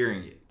not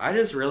hearing it? I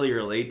just really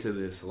relate to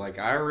this. Like,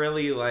 I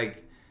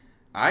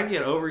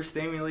get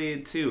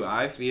overstimulated too.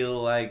 I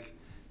feel like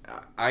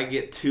I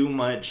get too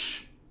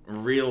much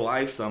real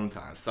life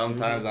sometimes.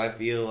 Sometimes I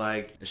feel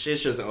like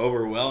shit's just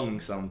overwhelming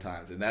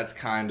sometimes. And that's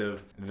kind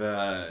of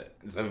the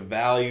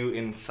value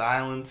in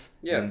silence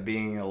and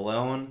being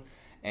alone.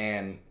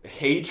 and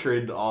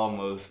hatred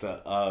almost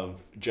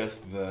of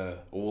just the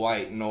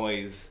white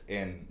noise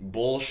and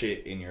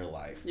bullshit in your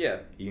life. Yeah.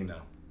 You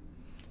know.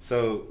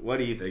 So, what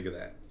do you think of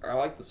that? I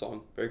like the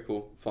song. Very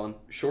cool. Fun.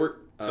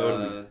 Short.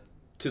 Totally.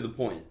 To the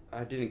point.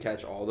 I didn't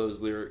catch all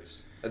those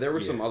lyrics. There were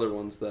some other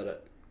ones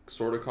that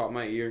sort of caught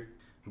my ear.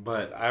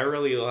 But I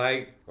really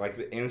like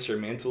the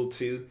instrumental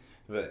too.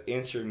 The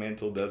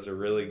instrumental does a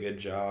really good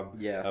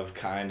job of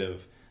kind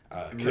of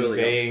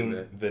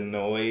conveying the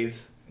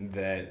noise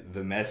that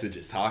the message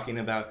is talking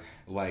about.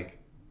 Like,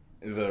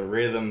 the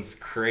rhythm's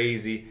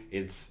crazy.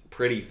 It's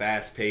pretty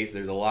fast paced.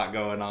 There's a lot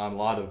going on. A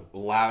lot of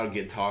loud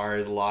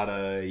guitars. A lot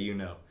of,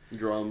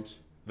 drums.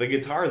 The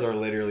guitars are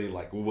literally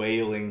like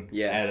wailing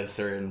at a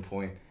certain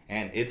point.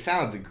 And it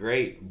sounds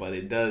great, but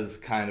it does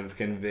kind of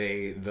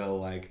convey the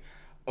like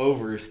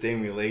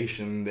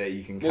overstimulation that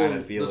you can kind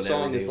of feel. The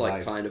song is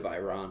like kind of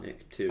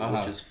ironic too,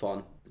 which is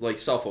fun. Like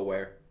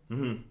self-aware,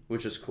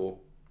 which is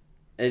cool.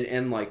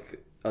 And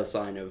like a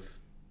sign of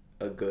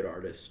a good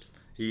artist.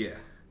 Yeah.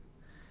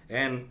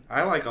 And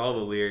I like all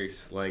the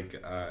lyrics.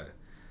 Like,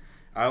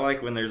 I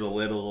like when there's a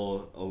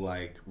little,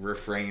 like,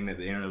 refrain at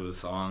the end of a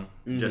song.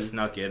 Just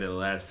snuck in at the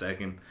last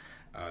second.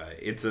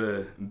 It's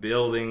a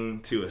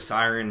building to a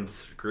siren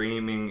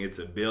screaming. It's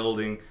a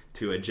building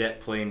to a jet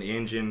plane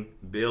engine.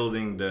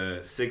 Building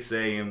to 6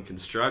 a.m.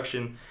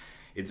 construction.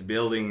 It's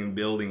building and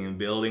building and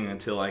building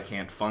until I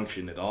can't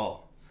function at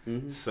all.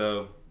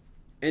 So.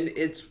 And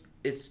it's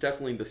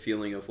definitely the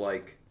feeling of,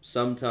 like,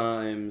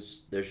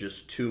 sometimes there's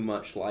just too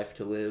much life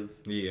to live.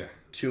 Yeah.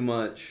 Too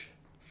much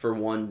for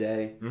one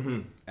day.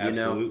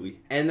 Absolutely. You know?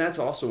 And that's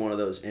also one of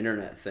those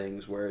internet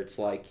things where it's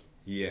like,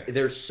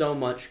 there's so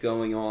much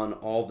going on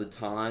all the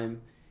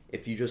time.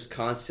 If you just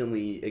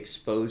constantly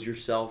expose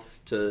yourself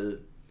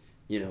to,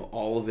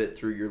 all of it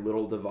through your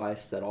little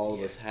device that all of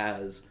us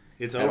has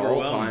it's at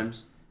all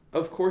times,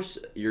 of course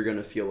you're going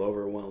to feel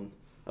overwhelmed.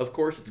 Of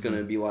course it's going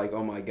to be like,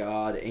 oh my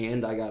God,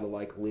 and I got to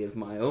like live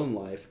my own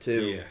life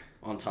too. Yeah.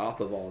 On top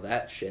of all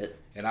that shit.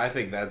 And I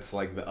think that's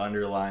like the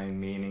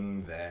underlying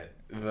meaning that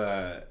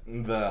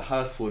the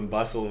hustle and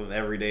bustle of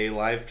everyday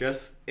life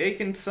it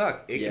can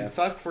suck. It can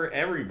suck for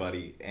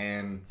everybody,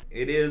 and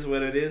it is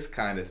what it is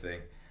kind of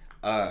thing.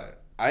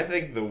 I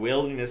think the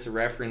wilderness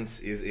reference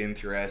is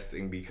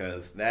interesting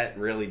because that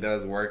really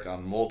does work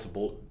on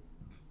multiple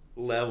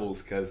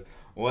levels, because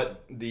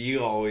what do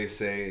you always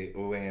say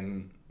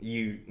when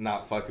you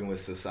not fucking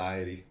with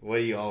society? What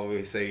do you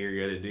always say you're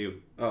gonna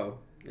do? Oh,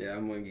 yeah,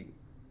 I'm gonna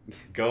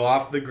go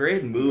off the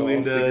grid, move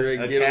into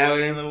a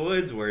cabin in the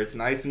woods where it's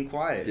nice and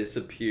quiet.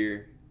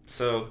 Disappear.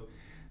 So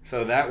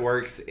that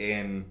works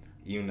in,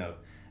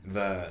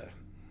 the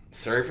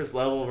surface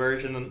level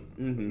version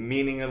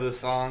meaning of the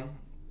song,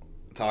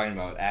 talking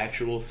about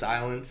actual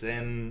silence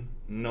and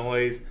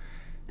noise,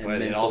 and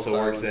but it also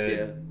works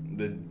at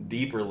the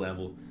deeper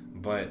level.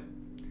 But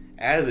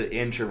as an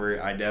introvert,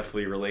 I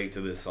definitely relate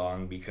to this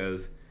song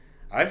because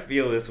I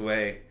feel this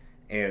way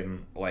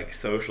in like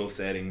social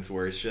settings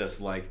where it's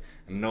just like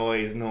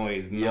noise,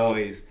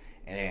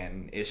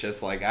 and it's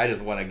just like I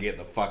just want to get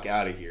the fuck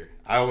out of here.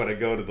 I want to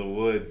go to the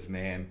woods,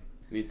 man.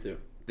 Me too.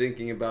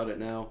 Thinking about it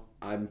now,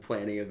 I'm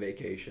planning a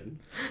vacation.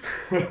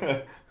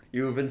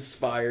 You have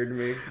inspired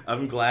me.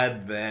 I'm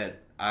glad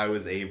that I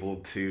was able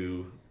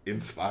to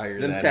inspire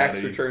that. Then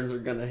tax returns are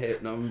gonna hit,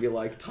 and I'm gonna be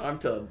like, time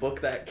to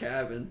book that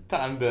cabin.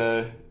 Time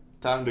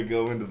to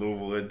go into the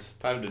woods.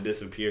 Time to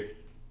disappear.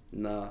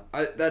 Nah,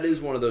 that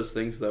is one of those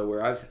things though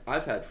where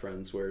I've had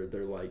friends where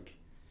they're like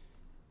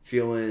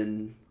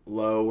feeling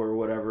low or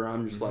whatever.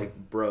 I'm just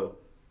like, bro,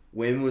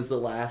 when was the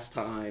last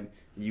time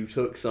you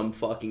took some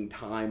fucking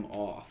time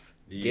off?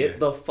 Get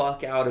the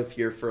fuck out of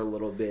here for a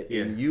little bit,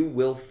 and you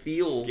will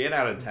feel get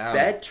out of town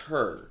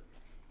better.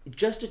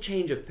 Just a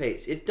change of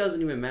pace. It doesn't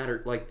even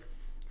matter. Like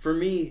for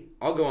me,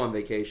 I'll go on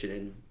vacation,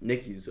 and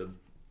Nikki's a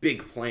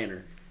big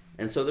planner,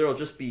 and so there'll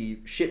just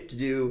be shit to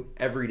do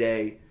every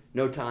day.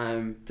 No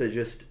time to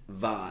just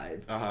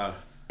vibe.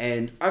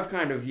 And I've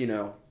kind of,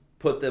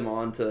 put them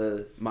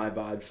onto my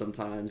vibe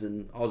sometimes,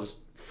 and I'll just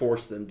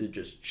force them to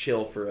just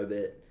chill for a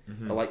bit.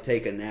 Or like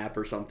take a nap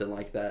or something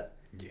like that.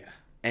 Yeah.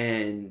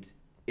 And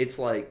it's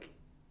like,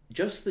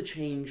 just the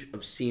change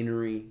of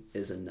scenery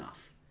is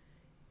enough.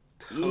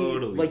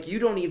 Totally. Like, you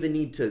don't even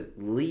need to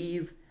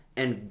leave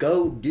and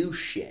go do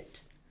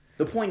shit.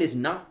 The point is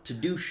not to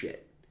do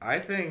shit. I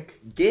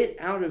think... Get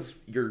out of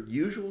your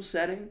usual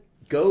setting.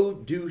 Go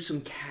do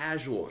some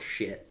casual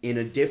shit in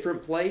a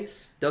different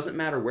place. Doesn't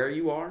matter where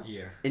you are.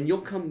 Yeah. And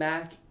you'll come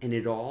back and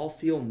it'll all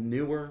feel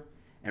newer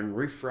and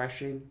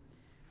refreshing.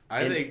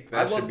 I think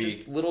that should be...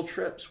 just little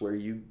trips where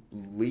you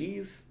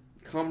leave,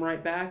 come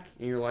right back,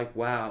 and you're like,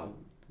 wow,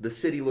 the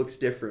city looks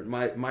different.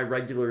 My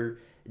regular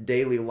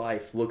daily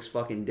life looks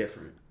fucking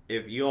different.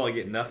 If you all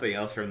get nothing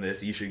else from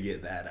this, you should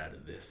get that out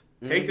of this.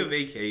 Take a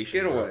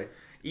vacation. Get away.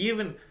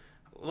 Even...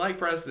 like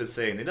Preston is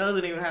saying, it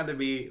doesn't even have to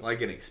be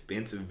like an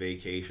expensive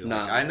vacation.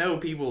 Nah. Like, I know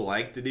people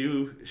like to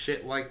do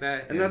shit like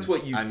that. And that's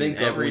what you think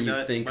of when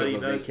you think of a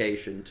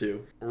vacation,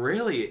 too.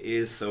 Really, it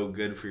is so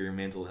good for your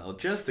mental health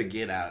just to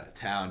get out of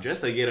town,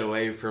 just to get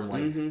away from,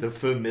 like, the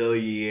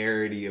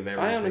familiarity of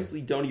everything. I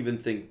honestly don't even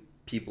think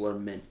people are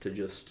meant to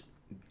just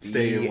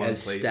stay in one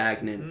place.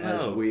 Stagnant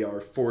as we are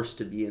forced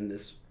to be in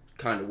this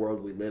kind of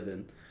world we live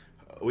in.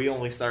 We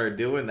only started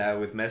doing that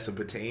with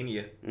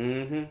Mesopotamia.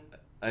 Mm-hmm.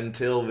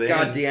 Until then.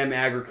 Goddamn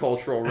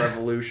agricultural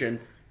revolution.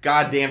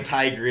 Goddamn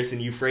Tigris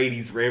and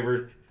Euphrates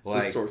River.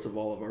 Like, the source of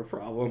all of our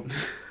problems.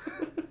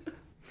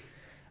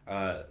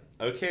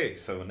 Okay,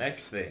 so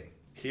next thing.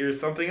 Here's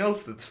something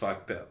else that's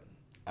fucked up.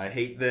 I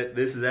hate that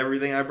this is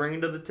everything I bring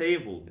to the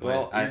table. But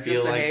well, I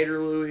feel just a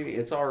hater, Louis.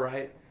 It's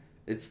alright.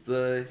 It's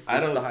the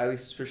Highly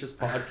Suspicious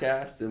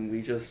podcast, and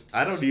we just...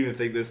 I don't even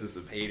think this is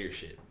some hater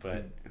shit,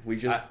 but... We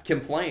just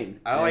complain.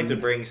 I like to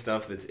bring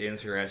stuff that's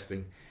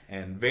interesting.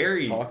 And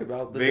very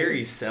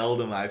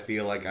seldom I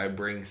feel like I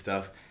bring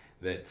stuff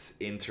that's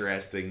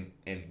interesting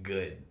and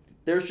good.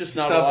 There's just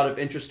not a lot of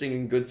interesting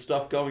and good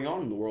stuff going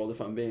on in the world, if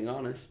I'm being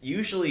honest.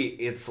 Usually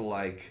it's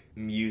like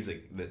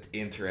music that's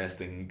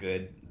interesting and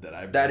good that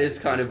I bring. That is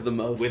kind of the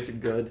most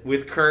good.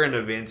 With current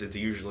events, it's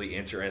usually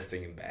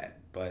interesting and bad,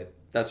 but...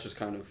 That's just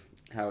kind of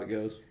how it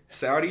goes.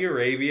 Saudi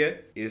Arabia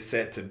is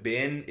set to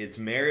bend its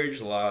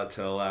marriage law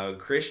to allow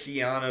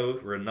Cristiano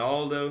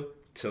Ronaldo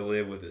to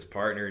live with his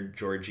partner,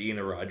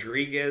 Georgina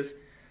Rodriguez.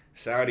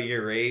 Saudi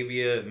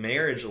Arabia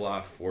marriage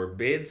law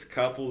forbids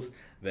couples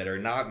that are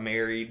not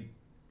married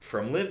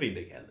from living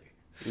together.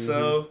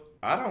 So,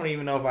 I don't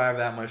even know if I have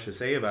that much to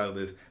say about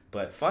this,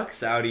 but fuck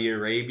Saudi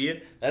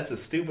Arabia. That's a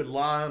stupid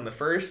law in the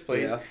first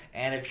place. Yeah.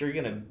 And if you're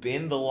going to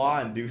bend the law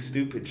and do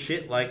stupid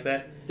shit like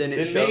that, then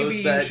it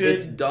shows that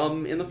it's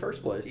dumb in the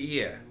first place.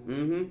 Yeah.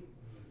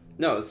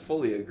 No, I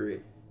fully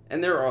agree.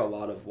 And there are a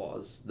lot of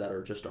laws that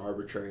are just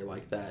arbitrary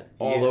like that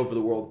all over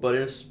the world. But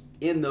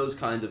in those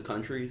kinds of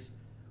countries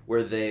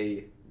where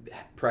they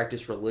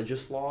practice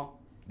religious law,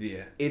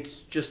 it's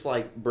just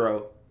like,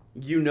 bro,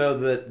 you know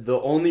that the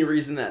only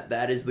reason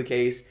that is the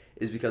case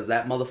is because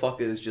that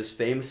motherfucker is just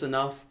famous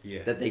enough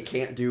that they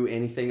can't do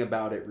anything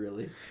about it,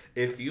 really.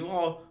 If you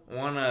all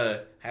want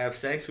to have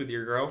sex with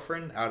your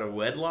girlfriend out of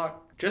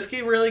wedlock, just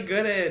get really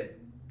good at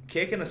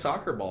kicking a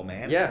soccer ball,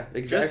 man. Yeah,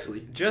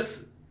 exactly.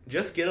 Just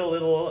get a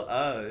little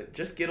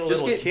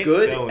kick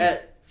good going.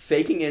 At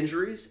faking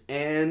injuries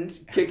and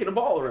kicking a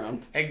ball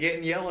around. And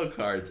getting yellow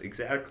cards,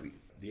 exactly.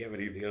 Do you have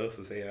anything else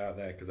to say about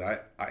that? Because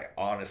I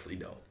honestly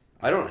don't.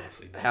 I don't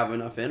have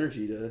enough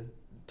energy to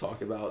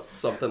talk about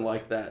something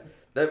like that.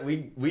 That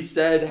we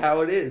said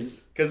how it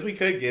is. Because we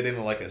could get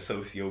into like a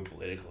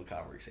socio-political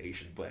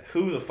conversation, but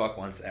who the fuck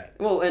wants that?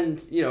 Well,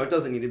 and, it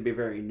doesn't need to be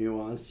very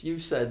nuanced. You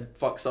said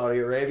fuck Saudi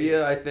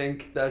Arabia. I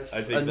think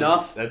that's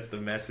enough. That's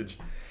the message.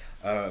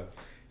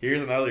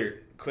 Here's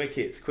another quick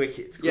hits.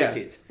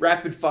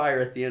 Rapid fire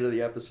at the end of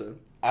the episode.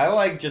 I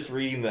like just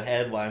reading the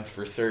headlines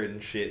for certain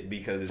shit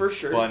because it's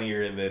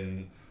funnier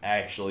than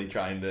actually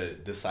trying to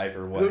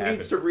decipher what happened. Who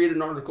needs to read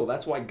an article?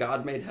 That's why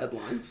God made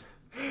headlines.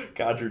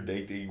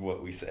 Contradicting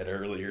what we said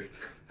earlier.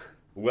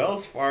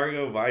 Wells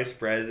Fargo Vice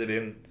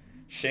President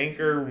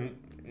Shankar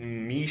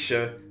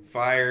Misha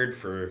fired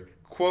for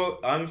quote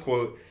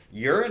unquote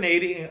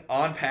urinating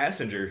on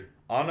passenger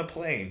on a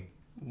plane.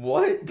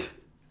 What?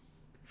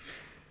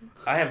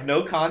 I have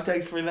no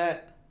context for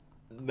that.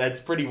 That's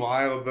pretty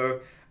wild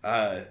though.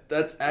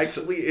 That's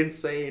actually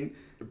insane.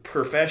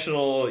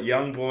 Professional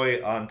young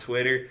boy on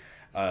Twitter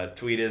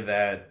tweeted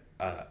that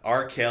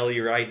R. Kelly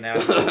right now,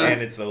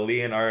 and it's the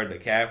Leonardo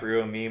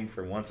DiCaprio meme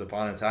from Once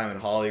Upon a Time in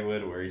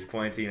Hollywood where he's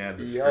pointing at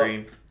the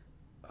screen.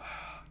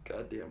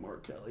 Goddamn R.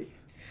 Kelly.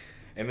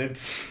 And then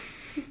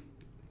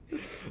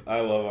I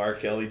love R.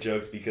 Kelly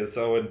jokes because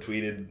someone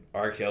tweeted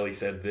R. Kelly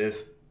said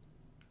this.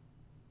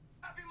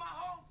 Copy my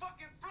whole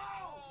fucking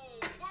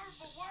flow! Word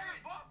for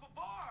word, bar for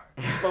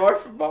bar! Bar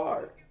for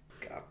bar.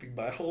 Copy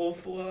my whole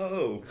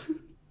flow.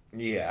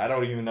 Yeah, I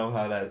don't even know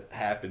how that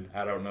happened.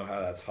 I don't know how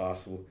that's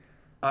possible.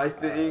 I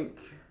think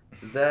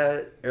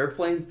that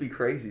airplanes be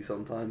crazy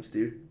sometimes,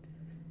 dude.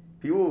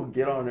 People will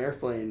get on an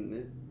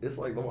airplane, it's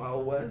like the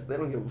Wild West. They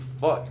don't give a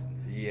fuck.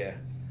 Yeah.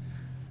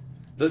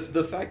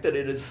 The fact that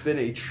it has been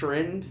a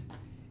trend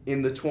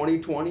in the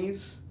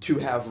 2020s to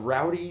have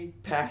rowdy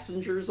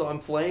passengers on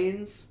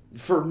planes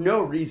for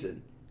no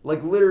reason.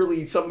 Like,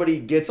 literally,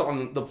 somebody gets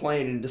on the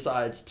plane and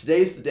decides,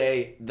 today's the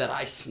day that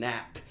I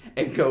snap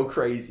and go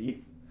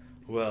crazy.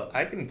 Well,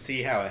 I can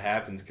see how it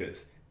happens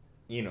because...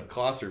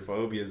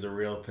 claustrophobia is a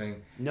real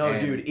thing. No,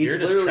 dude, you're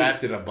just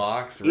trapped in a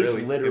box. Really,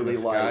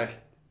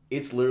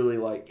 it's literally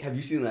like. Have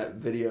you seen that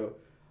video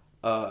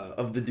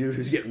of the dude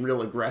who's getting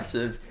real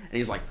aggressive and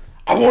he's like,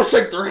 "I want to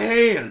shake their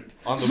hand.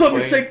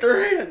 Somebody shake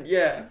their hand."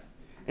 Yeah,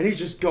 and he's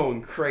just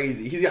going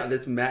crazy. He's got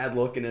this mad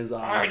look in his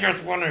eye. I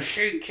just want to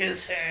shake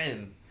his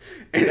hand.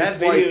 And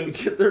it's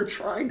like they're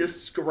trying to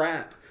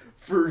scrap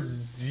for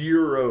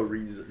zero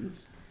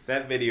reasons.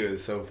 That video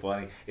is so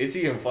funny. It's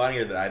even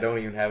funnier that I don't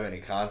even have any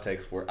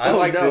context for it. I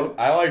like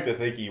to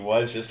think he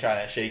was just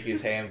trying to shake his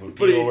hand, but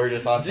people were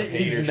just on some hater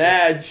He's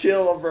mad.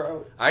 Chill,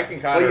 bro. I can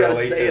kind of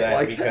relate to that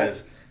like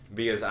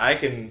because I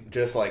can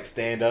just like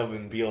stand up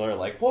and people are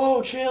like,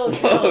 "Whoa, chill,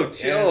 bro."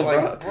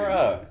 Like,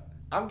 bruh,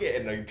 I'm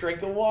getting a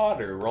drink of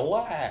water.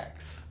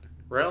 Relax,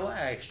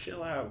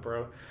 chill out,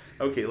 bro.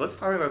 Okay, let's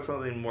talk about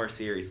something more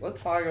serious.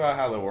 Let's talk about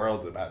how the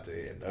world's about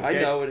to end. Okay? I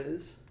know it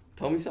is.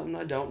 Tell me something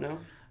I don't know.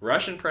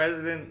 Russian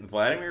President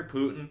Vladimir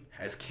Putin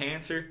has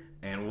cancer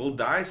and will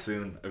die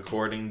soon,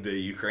 according to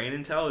Ukraine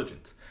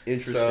intelligence.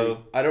 Interesting.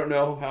 So, I don't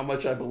know how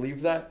much I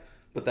believe that,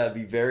 but that'd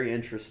be very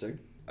interesting.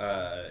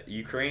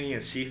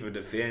 Ukrainian's chief of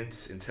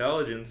defense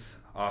intelligence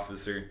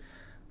officer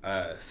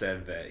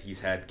said that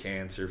he's had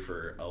cancer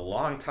for a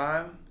long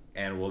time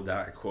and will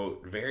die,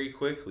 quote, very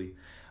quickly.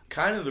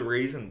 Kind of the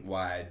reason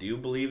why I do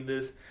believe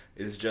this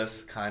is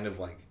just kind of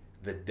like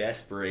the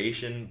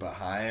desperation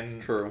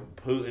behind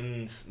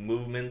Putin's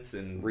movements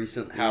and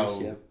recent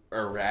how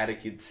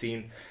erratic it's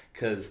seen.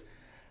 Because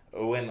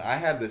when I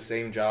had the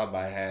same job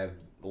I had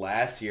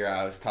last year,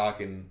 I was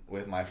talking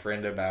with my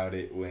friend about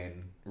it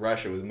when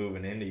Russia was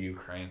moving into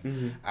Ukraine.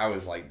 Mm-hmm. I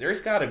was like, there's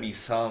got to be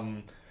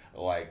some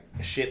like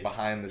shit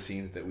behind the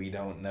scenes that we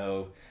don't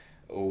know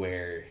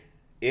where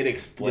it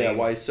explains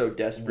why he's so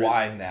desperate.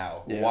 Why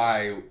now? Yeah.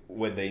 Why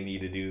would they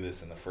need to do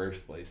this in the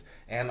first place?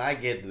 And I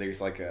get there's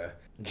like a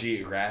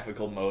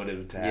geographical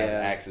motive to have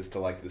access to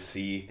like the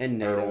sea and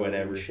NATO or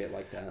whatever and shit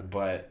like that.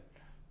 But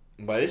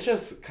it's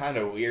just kind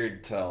of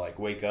weird to like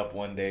wake up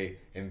one day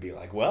and be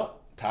like, well,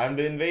 time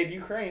to invade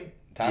Ukraine.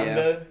 Time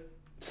to.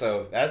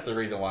 So that's the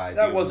reason why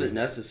that wasn't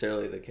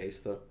necessarily the case,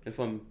 though. If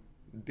I'm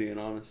being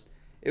honest,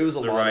 it was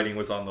the writing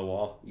was on the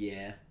wall.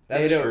 Yeah,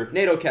 that's true.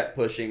 NATO kept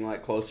pushing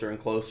like closer and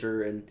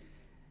closer, and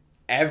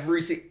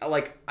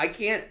I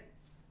can't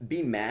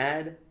be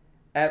mad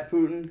at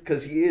Putin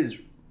because he is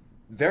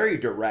very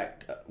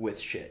direct with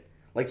shit.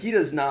 Like, he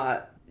does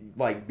not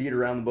like beat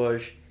around the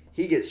bush.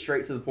 He gets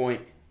straight to the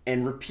point,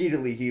 and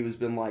repeatedly he has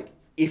been like,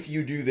 if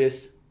you do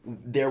this,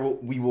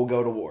 we will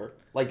go to war.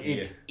 Like,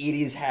 it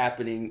is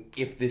happening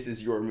if this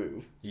is your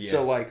move. Yeah.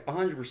 So, like,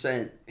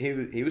 100%,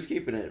 he was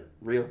keeping it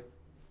real.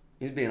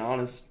 He's being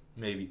honest.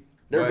 Maybe.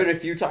 There have been a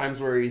few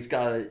times where he's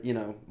got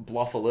to,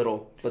 bluff a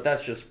little, but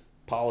that's just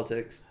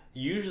politics.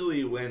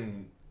 Usually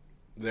when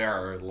there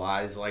are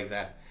lies like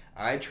that,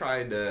 I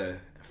try to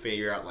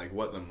figure out, like,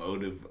 what the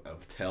motive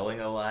of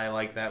telling a lie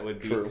like that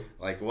would be. True.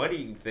 Like, what do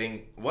you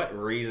think, what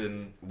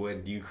reason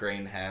would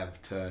Ukraine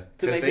have to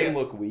make him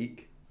look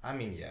weak? I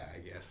mean, yeah, I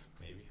guess,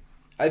 maybe.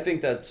 I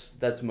think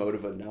that's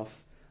motive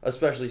enough,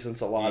 especially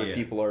since a lot of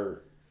people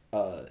are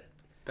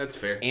that's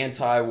fair.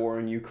 Anti-war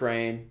in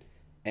Ukraine,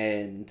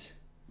 and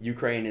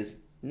Ukraine is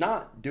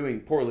not doing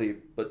poorly,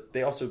 but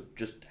they also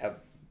just have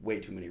way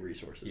too many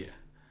resources. Yeah.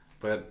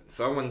 But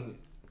someone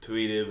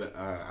tweeted,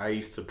 I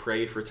used to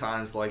pray for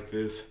times like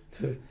this.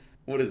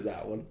 What is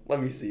that one?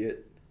 Let me see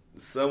it.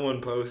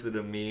 Someone posted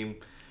a meme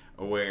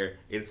where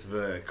it's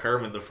the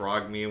Kermit the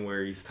Frog meme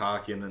where he's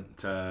talking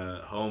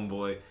to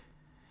Homeboy,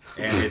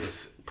 and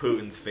it's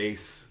Putin's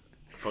face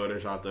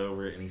photoshopped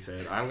over it, and he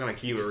said, I'm going to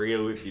keep it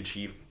real with you,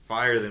 Chief.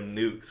 Fire them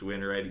nukes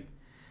when ready.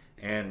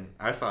 And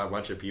I saw a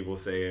bunch of people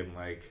saying,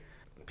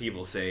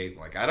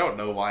 I don't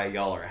know why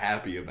y'all are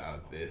happy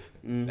about this.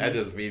 Mm-hmm. That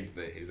just means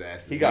that his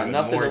ass is he got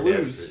nothing to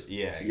lose.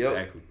 Yeah,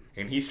 exactly. Yep.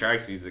 And he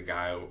strikes me as the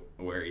guy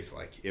where he's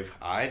like, if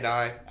I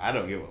die, I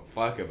don't give a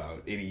fuck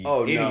about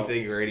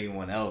anything or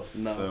anyone else.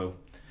 No. So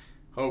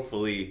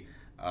hopefully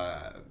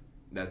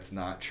that's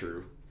not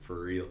true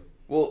for real.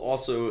 Well,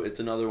 also, it's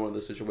another one of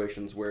those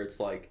situations where it's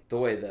like the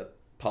way that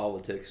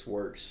politics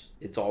works,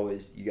 it's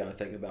always you got to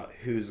think about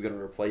who's going to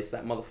replace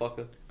that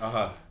motherfucker.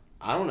 Uh-huh.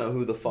 I don't know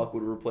who the fuck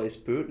would replace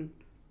Putin.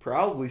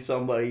 Probably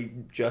somebody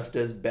just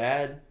as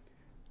bad,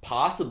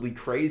 possibly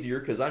crazier,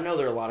 because I know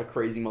there are a lot of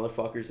crazy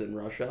motherfuckers in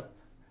Russia.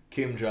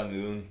 Kim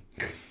Jong-un.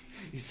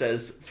 He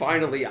says,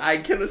 finally, I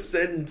can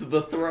ascend to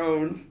the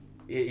throne.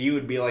 He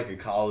would be like a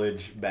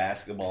college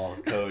basketball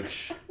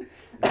coach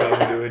going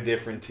to a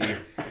different team.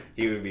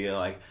 He would be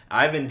like,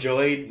 I've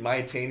enjoyed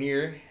my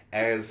tenure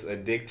as a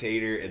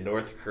dictator in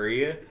North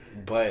Korea,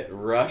 but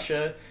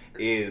Russia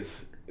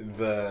is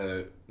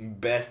the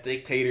best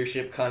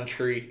dictatorship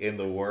country in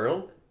the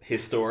world,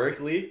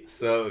 historically,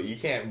 so you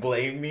can't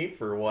blame me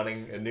for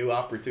wanting a new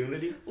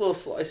opportunity. A little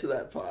slice of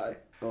that pie.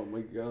 Oh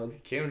my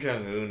god. Kim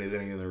Jong-un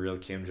isn't even the real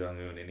Kim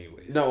Jong-un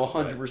anyways. No,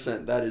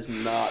 100%. That is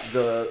not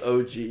the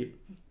OG.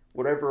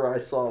 Whatever I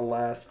saw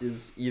last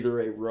is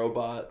either a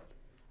robot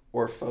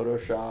or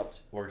photoshopped.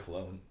 Or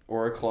clone.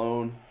 Or a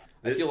clone.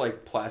 I feel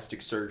like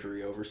plastic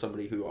surgery over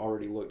somebody who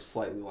already looked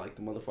slightly like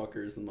the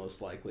motherfucker is the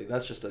most likely.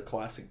 That's just a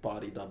classic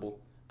body double.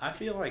 I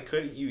feel like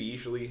couldn't you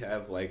usually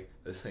have like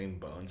the same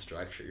bone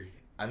structure?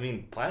 I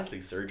mean,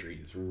 plastic surgery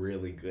is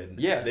really good.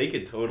 Yeah. They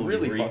could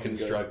totally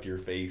reconstruct your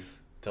face.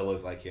 to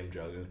look like Kim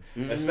Jong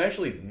Un,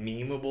 especially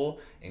memeable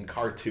and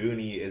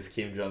cartoony as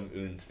Kim Jong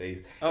Un's face.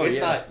 It's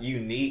not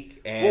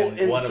unique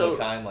and one of a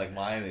kind like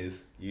mine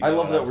is. I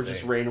love that we're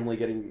just randomly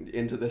getting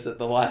into this at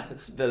the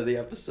last bit of the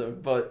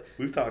episode, but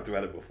we've talked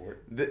about it before.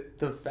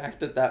 The fact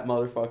that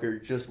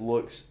motherfucker just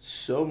looks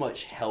so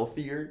much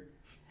healthier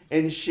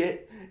and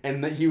shit,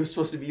 and that he was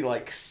supposed to be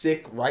like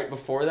sick right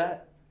before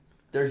that,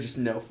 there's just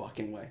no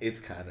fucking way. It's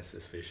kind of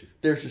suspicious.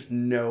 There's just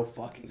no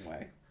fucking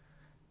way.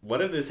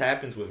 What if this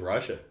happens with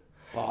Russia?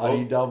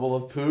 Body double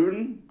of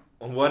Putin?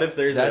 What if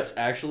there's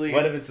actually...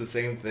 What if it's the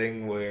same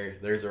thing where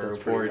there's a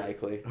report... That's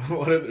pretty likely.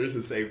 What if there's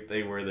the same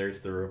thing where there's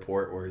the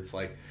report where it's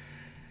like...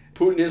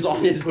 Putin is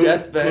on his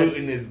deathbed.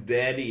 Putin is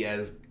dead, he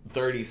has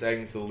 30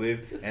 seconds to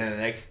live, and the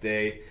next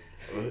day...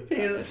 He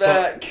is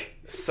back.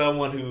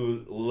 Someone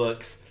who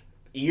looks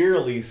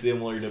eerily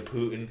similar to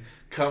Putin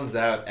comes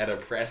out at a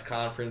press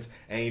conference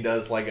and he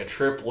does like a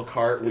triple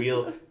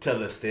cartwheel to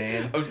the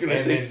stand. I was going to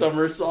say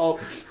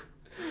somersaults.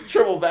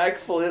 Triple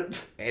backflip.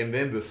 And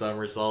then the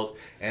somersaults.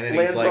 And then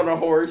lands on a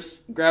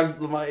horse, grabs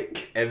the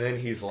mic. And then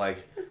he's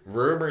like,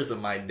 rumors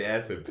of my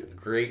death have been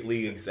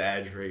greatly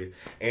exaggerated.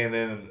 And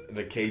then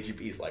the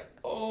KGB's like,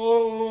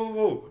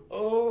 oh.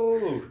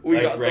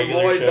 We got the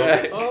boy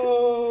back.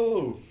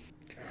 Oh.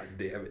 God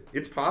damn it.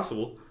 It's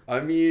possible. I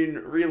mean,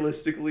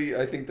 realistically,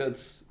 I think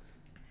that's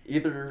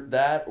either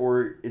that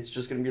or it's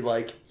just going to be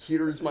like,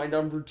 here's my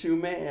number 2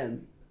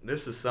 man.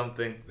 This is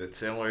something that's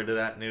similar to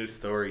that news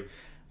story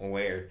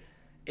where...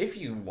 If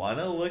you want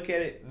to look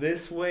at it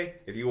this way,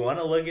 if you want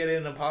to look at it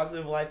in a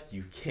positive light,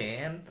 you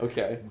can.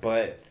 Okay.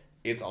 But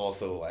it's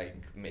also, like,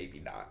 maybe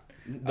not.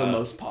 The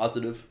most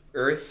positive.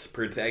 Earth's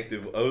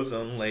protective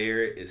ozone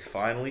layer is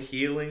finally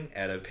healing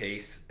at a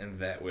pace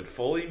that would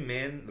fully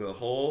mend the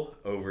hole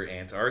over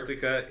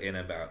Antarctica in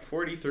about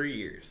 43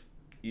 years.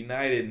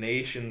 United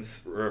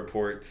Nations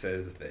report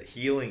says that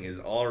healing is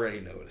already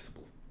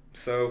noticeable.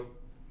 So,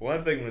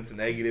 one thing that's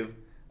negative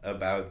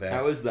about that...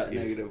 How is that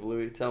negative,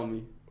 Louis? Tell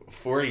me.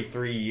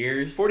 43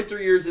 years.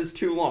 43 years is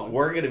too long.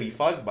 We're going to be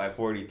fucked by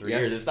 43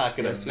 years. It's not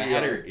going to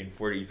matter in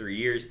 43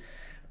 years.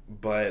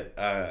 But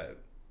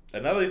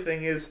another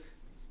thing is,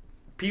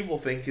 people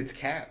think it's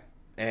cap.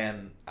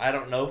 And I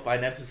don't know if I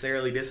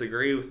necessarily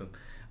disagree with them.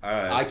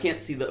 I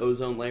can't see the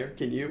ozone layer.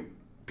 Can you?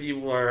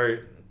 People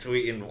are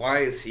tweeting, why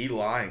is he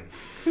lying?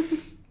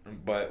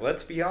 But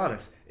let's be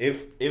honest.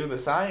 If the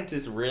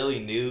scientists really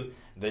knew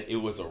that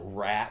it was a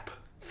wrap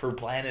for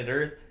planet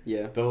Earth,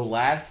 the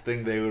last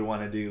thing they would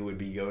want to do would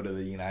be go to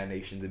the United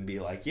Nations and be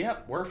like,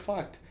 yep, we're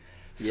fucked.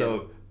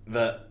 So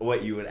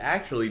what you would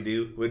actually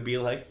do would be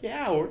like,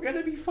 yeah, we're going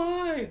to be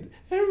fine.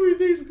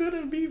 Everything's going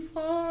to be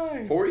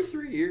fine.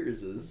 43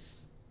 years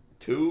is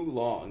too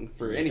long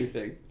for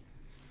anything.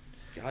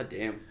 God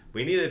damn.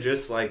 We need to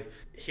just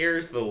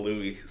here's the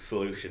Louis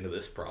solution to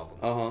this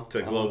problem.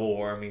 To global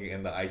warming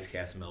and the ice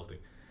caps melting.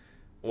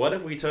 What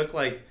if we took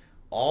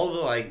all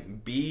the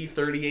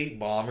B-38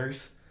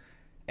 bombers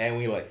and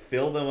we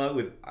filled them up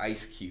with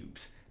ice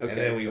cubes. Okay,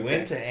 and then we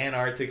went to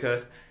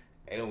Antarctica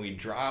and we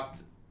dropped,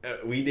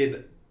 we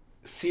did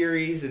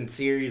series and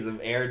series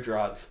of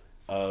airdrops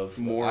of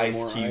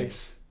ice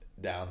cubes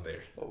down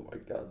there. Oh my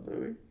God,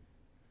 Louis.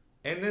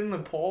 And then the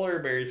polar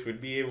bears would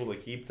be able to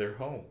keep their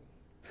home.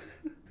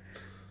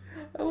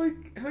 I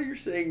like how you're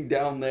saying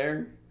down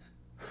there.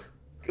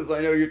 Because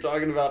I know you're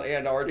talking about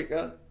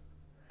Antarctica.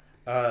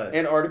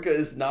 Antarctica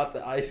is not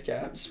the ice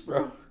caps,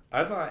 bro.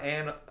 I thought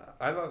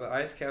the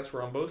ice caps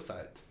were on both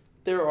sides.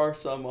 There are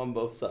some on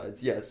both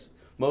sides, yes.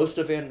 Most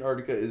of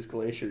Antarctica is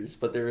glaciers,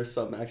 but there is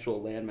some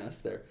actual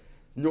landmass there.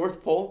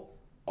 North Pole,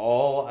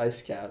 all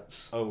ice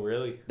caps. Oh,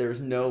 really?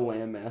 There's no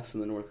landmass in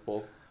the North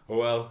Pole.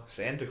 Well,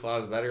 Santa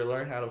Claus better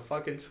learn how to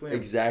fucking swim.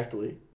 Exactly.